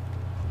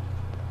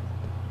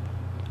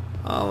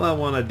 All I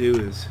want to do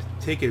is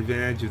take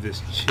advantage of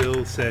this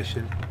chill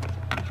session.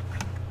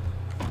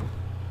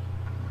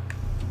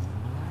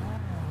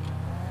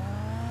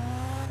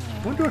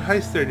 I wonder what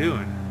heist they're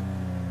doing.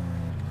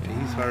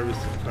 Yeah, he's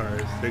harvesting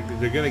cars.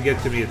 They're going to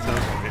get to me at some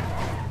point.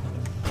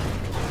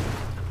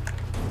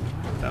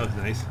 That was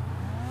nice.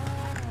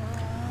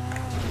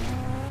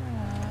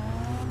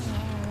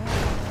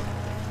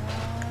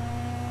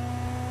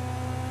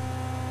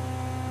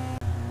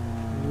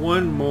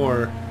 One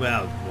more.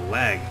 Well,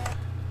 lag.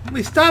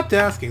 They stopped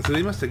asking, so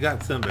they must have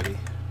got somebody.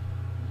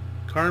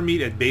 Car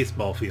meet at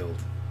baseball field.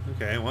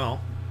 Okay, well.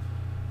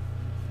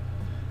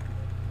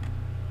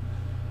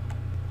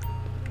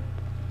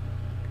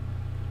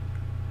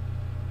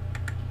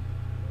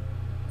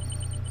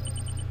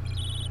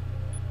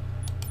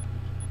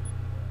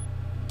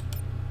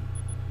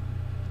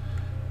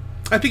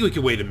 I think we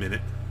can wait a minute.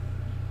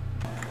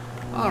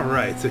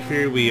 Alright, so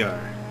here we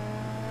are.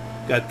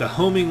 Got the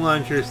homing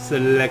launcher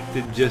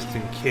selected just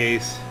in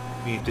case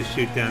we need to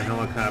shoot down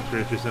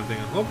helicopters or something.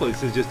 Hopefully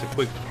this is just a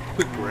quick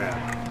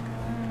grab.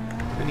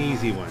 An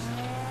easy one.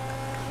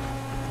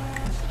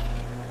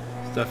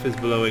 Stuff is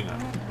blowing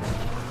up.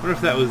 I wonder if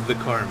that was the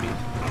car meet.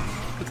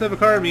 Let's have a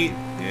car meet.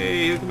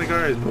 Hey, look at my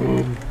cars.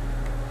 Boom.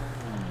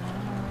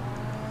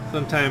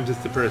 Sometimes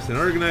it's the person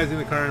organizing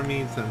the car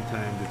meet.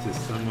 Sometimes it's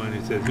just someone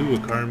who says, ooh, a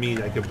car meet,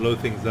 I can blow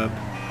things up.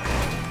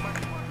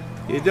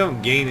 You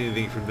don't gain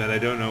anything from that. I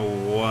don't know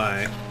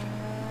why.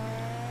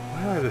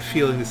 Why do I have a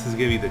feeling this is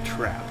going to be the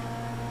trap?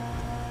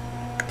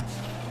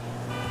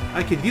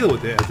 I can deal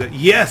with it as a...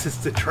 Yes, it's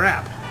the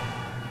trap!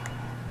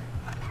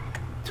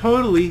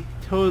 Totally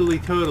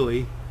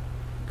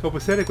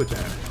copacetic with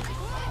that.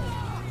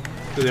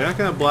 So they're not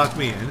going to block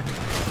me in.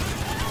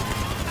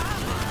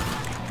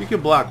 You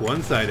can block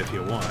one side if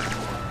you want.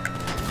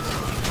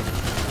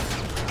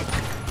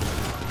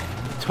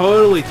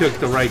 Totally took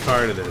the right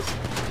car to this.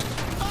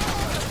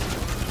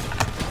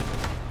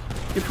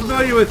 You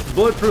familiar with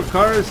bulletproof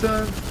cars,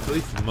 son? At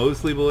least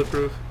mostly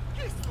bulletproof.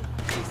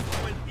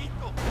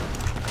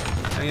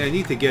 I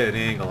need to get an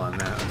angle on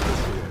that.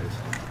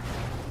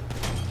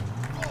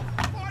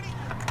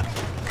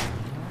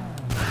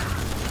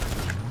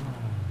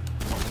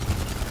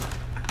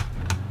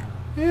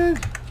 And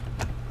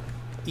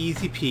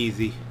easy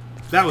peasy.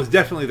 That was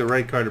definitely the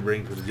right car to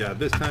bring for the job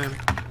this time.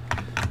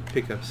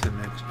 Pick up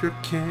some extra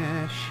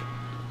cash.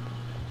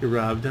 You're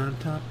robbed on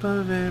top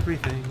of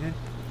everything.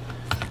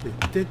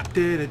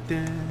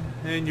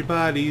 And your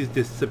bodies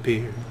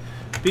disappear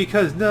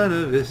because none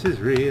of this is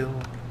real.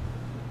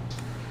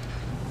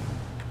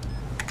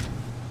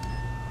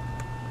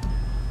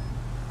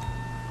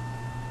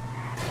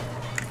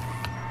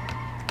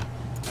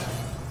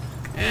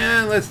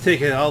 And let's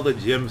take all the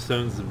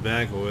gemstones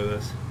back with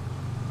us.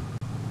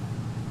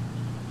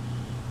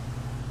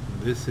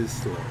 This is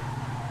slow.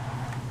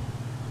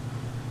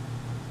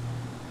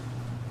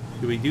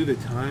 Do we do the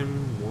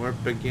time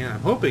warp again?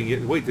 I'm hoping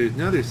it... Wait,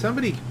 there's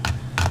somebody...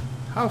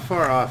 How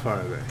far off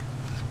are they?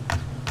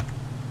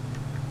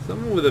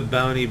 Someone with a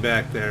bounty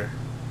back there.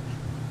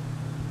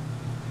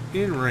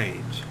 In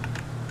range.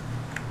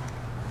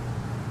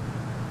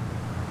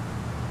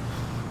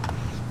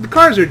 The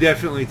cars are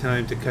definitely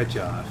time to cut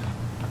you off.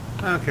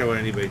 I don't care what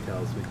anybody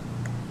tells me.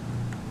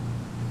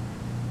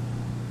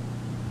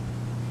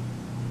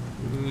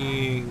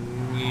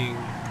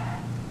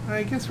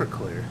 I guess we're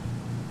clear.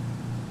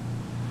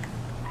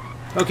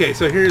 Okay,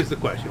 so here's the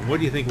question. What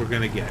do you think we're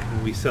going to get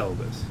when we sell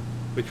this?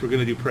 Which we're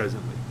going to do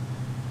presently.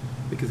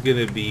 I think it's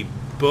going to be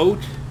boat,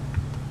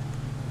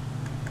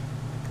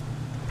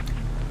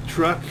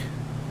 truck,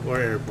 or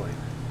airplane.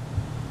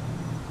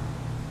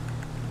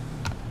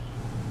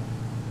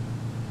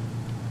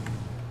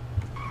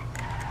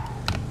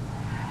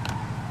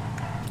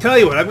 Tell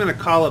you what, I'm going to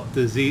call up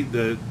the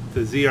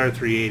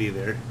ZR380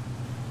 there.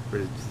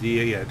 Or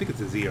Z, yeah, I think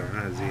it's a ZR,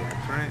 not a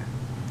ZX, right?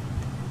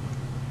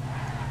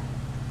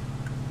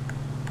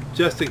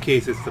 Just in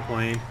case it's the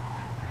plane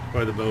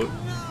or the boat.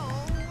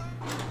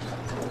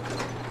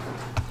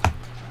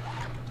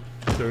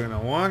 So we're going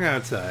to walk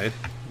outside,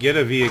 get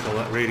a vehicle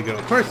ready to go.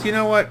 Of course, you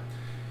know what?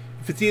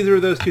 If it's either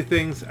of those two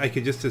things, I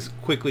could just as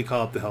quickly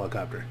call up the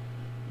helicopter.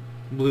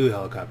 Blue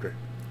helicopter.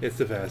 It's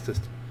the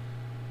fastest.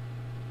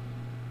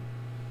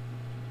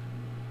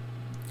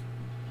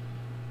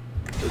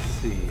 Let's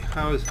see.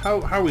 How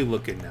are we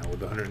looking now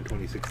with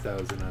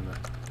 126,000 on the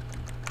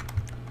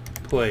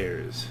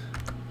players?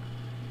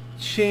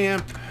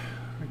 Champ.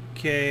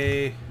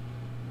 Okay.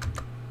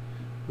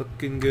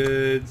 Looking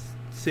good.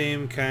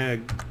 Same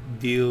kind of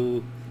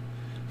deal.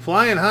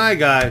 Flying high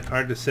guy.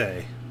 Hard to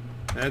say.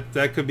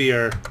 That could be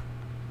our...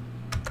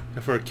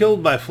 If we're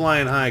killed by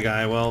flying high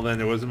guy, well then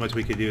there wasn't much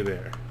we could do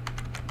there.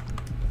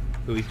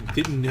 But we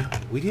didn't know.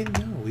 We didn't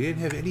know. We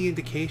didn't have any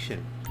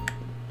indication.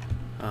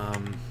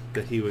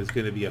 That he was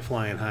going to be a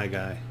flying high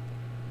guy.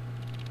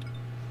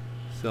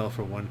 Sell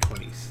for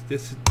 120.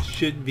 This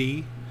should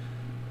be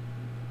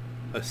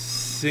a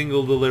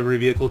single delivery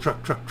vehicle.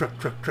 Truck.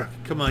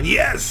 Come on,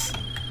 yes!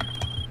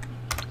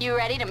 You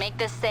ready to make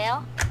this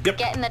sale? Yep.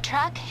 Get in the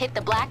truck, hit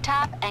the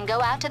blacktop, and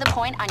go out to the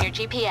point on your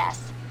GPS.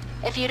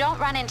 If you don't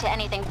run into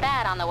anything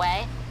bad on the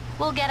way,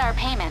 we'll get our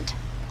payment.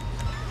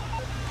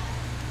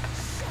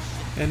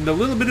 And a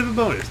little bit of a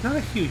bonus. Not a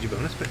huge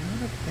bonus, but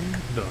not a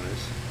bad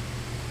bonus.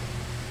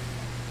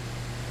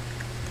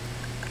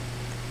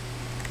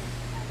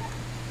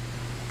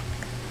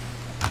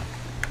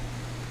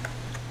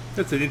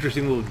 That's an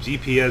interesting little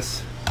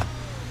GPS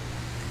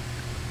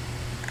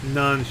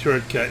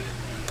non-shortcut.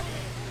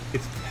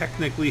 It's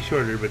technically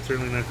shorter, but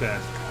certainly not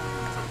fast.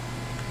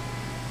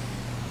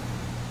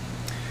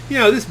 You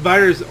know, this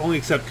buyers only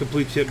accept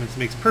complete shipments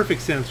makes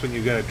perfect sense when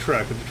you've got a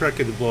truck. If the truck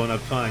gets blown up,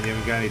 fine, you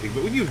haven't got anything.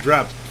 But when you've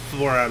dropped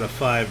 4 out of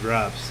 5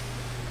 drops,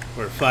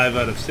 or 5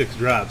 out of 6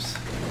 drops,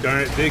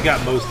 darn it, they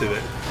got most of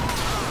it.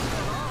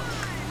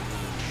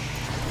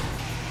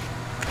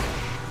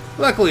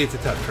 Luckily, it's a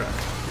tough truck.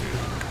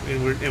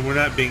 and we're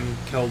not being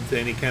held to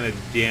any kind of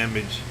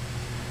damage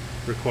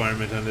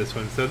requirement on this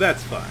one, so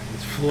that's fine.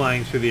 It's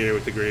flying through the air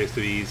with the greatest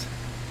of ease.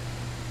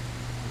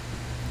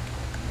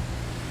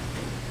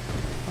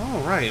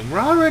 Alright, and we're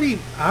already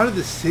out of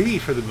the city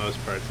for the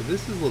most part, so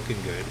this is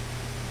looking good.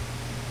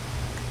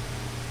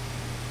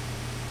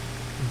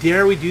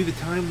 Dare we do the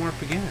time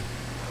warp again?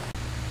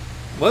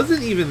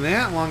 Wasn't even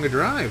that long a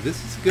drive.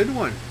 This is a good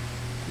one.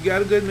 You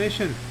got a good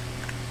mission.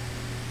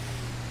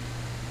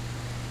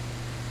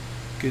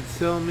 Good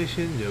cell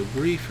mission, no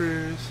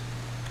griefers.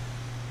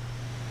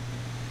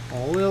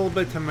 A little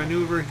bit to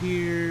maneuver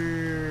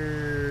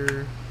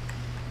here.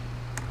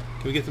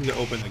 Can we get them to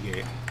open the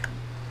gate?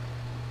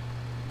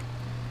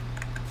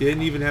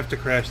 Didn't even have to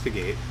crash the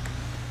gate.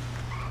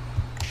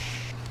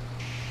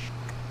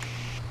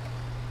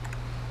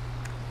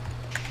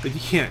 But you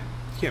can't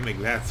make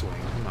that swing.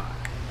 Come on.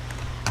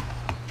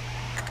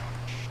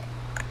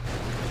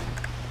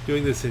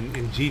 Doing this in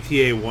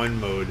GTA 1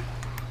 mode.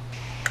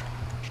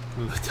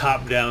 With the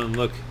top down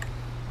look.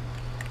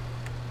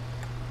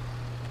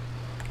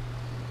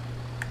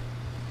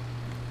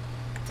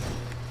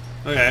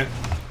 Okay.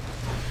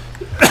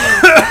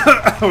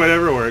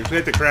 Whatever works. We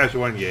have to crash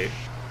one gate.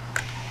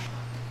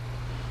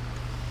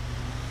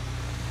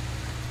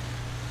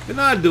 An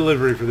odd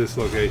delivery for this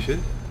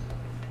location.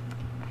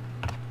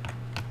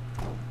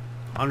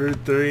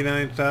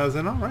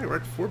 139,000. Alright, we're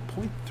at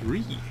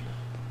 4.3.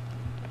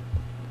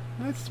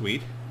 That's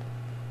sweet.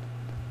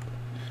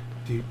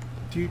 Do,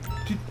 do,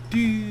 do, do.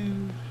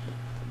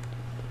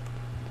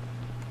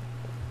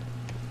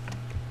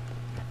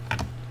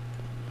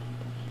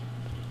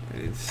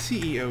 And in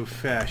CEO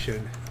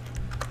fashion.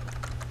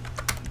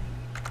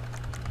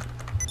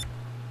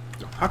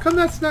 How come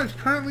that's not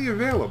currently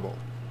available?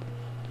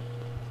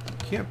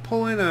 Can't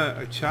pull in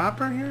a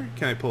chopper here?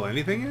 Can I pull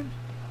anything in?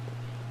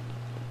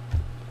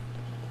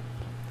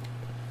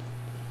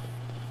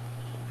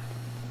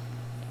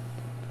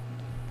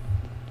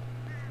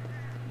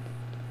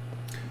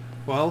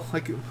 Well,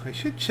 I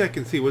should check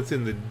and see what's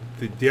in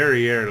the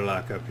derriere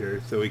lockup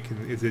here, so we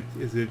can. Is it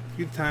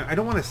good time? I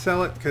don't want to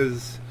sell it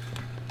because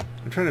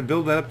I'm trying to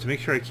build that up to make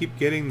sure I keep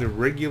getting the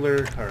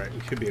regular. All right, we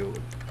should be able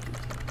to.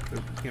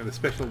 You know, the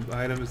special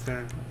items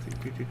there. Let's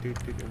see.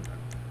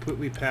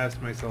 Completely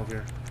past myself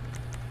here.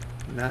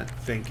 Not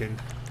thinking.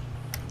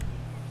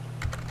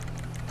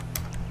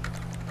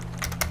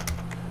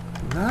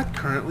 Not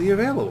currently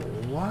available.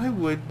 Why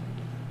would...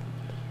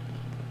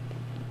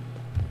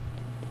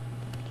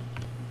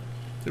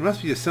 There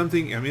must be just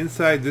something... I'm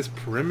inside this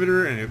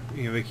perimeter and it,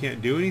 you know, they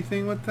can't do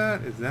anything with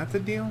that? Is that the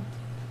deal?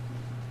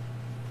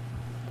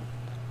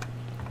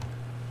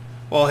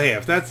 Well, hey,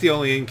 if that's the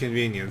only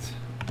inconvenience...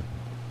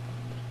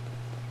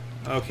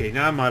 Okay,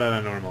 now I'm out on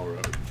a normal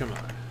road. Come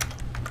on.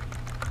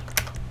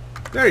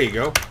 There you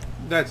go.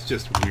 That's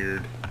just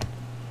weird.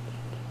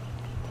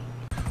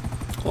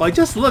 Well, I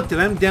just looked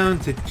and I'm down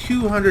to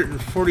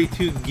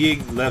 242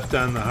 gig left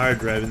on the hard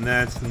drive, and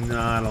that's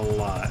not a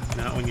lot.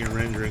 Not when you're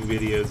rendering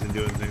videos and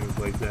doing things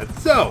like that.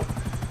 So,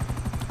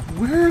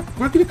 we're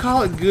going to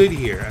call it good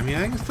here. I mean,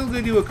 I can still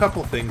go do a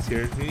couple things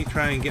here. Maybe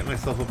try and get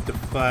myself up to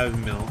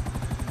 5 mil.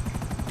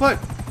 But,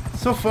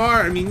 so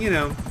far, I mean, you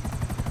know,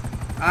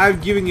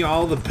 I've given you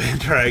all the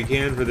banter I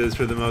can for this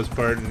for the most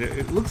part, and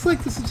it looks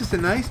like this is just a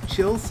nice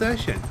chill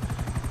session.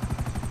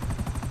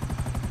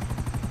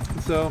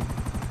 So,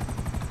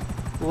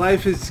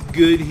 life is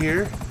good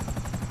here.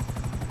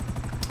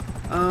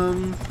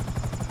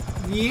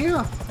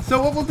 Yeah.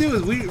 So what we'll do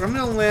is I'm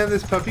gonna land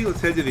this puppy.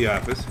 Let's head to the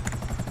office.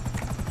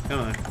 Come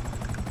on.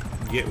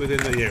 Get within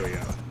the... There we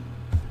go.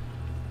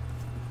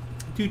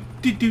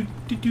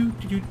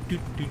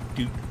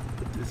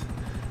 Put this...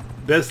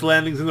 Best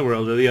landings in the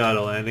world are the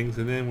auto landings,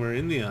 and then we're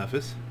in the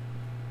office.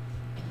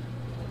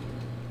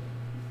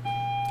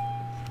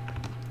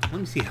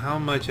 Let me see how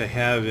much I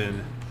have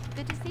in...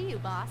 Good to see you,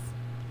 boss.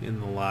 In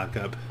the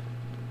lockup.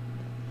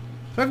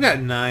 If I've got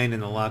 9 in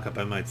the lockup,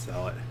 I might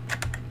sell it.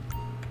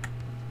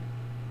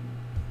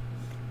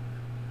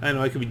 I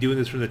know I could be doing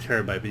this from the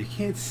terabyte, but you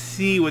can't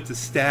see what the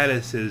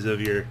status is of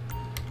your...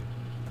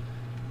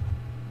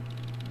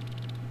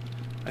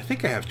 I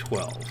think I have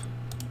 12.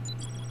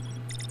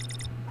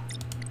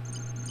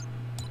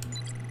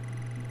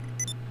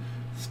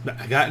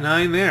 I got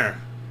 9 there.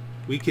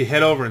 We could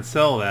head over and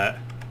sell that.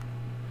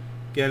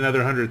 Get another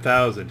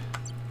 100,000.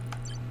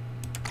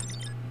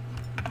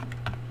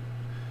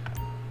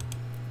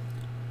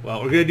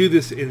 Well, we're going to do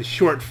this in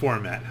short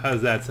format. How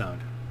does that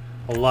sound?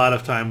 A lot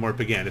of time warp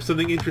again. If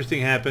something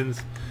interesting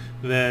happens,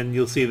 then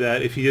you'll see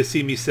that. If you just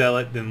see me sell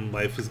it, then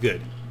life is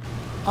good.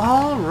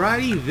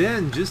 Alrighty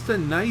then, just a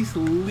nice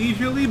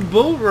leisurely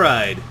boat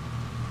ride.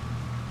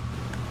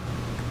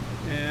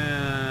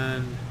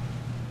 And...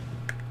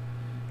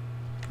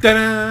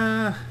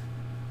 ta-da!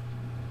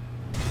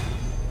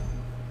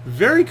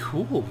 Very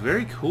cool,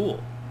 very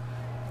cool.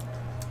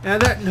 And on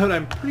that note,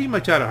 I'm pretty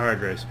much out of hard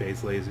drive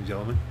space, ladies and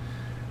gentlemen.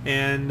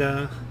 And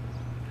I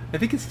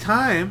think it's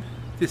time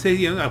to say,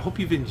 you know, I hope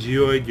you've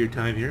enjoyed your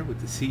time here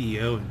with the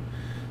CEO and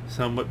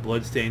somewhat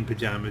blood-stained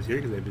pajamas here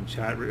because I've been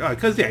shot. Oh,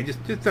 because yeah,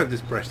 I'll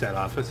just brush that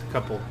off. It's a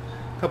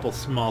couple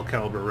small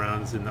caliber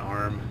rounds in the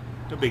arm.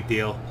 No big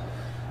deal.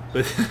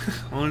 But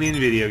only in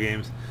video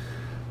games.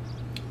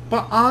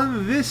 But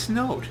on this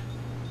note,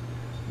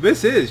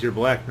 this is your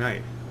Black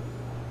Knight.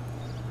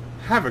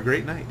 Have a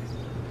great night.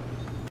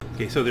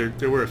 Okay, so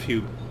there were a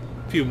few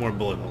more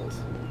bullet holes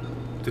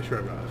to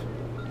shrug off.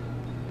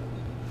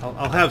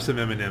 I'll have some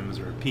M&Ms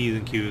or P's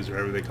and Q's or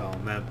whatever they call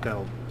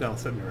them. That'll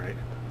set me right.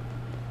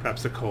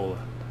 Perhaps a cola.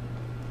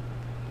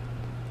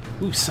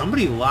 Ooh,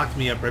 somebody locked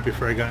me up right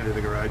before I got into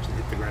the garage and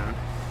hit the ground.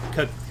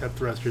 Cut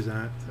thrusters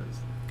on it. So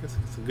I guess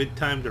it's a good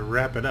time to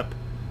wrap it up.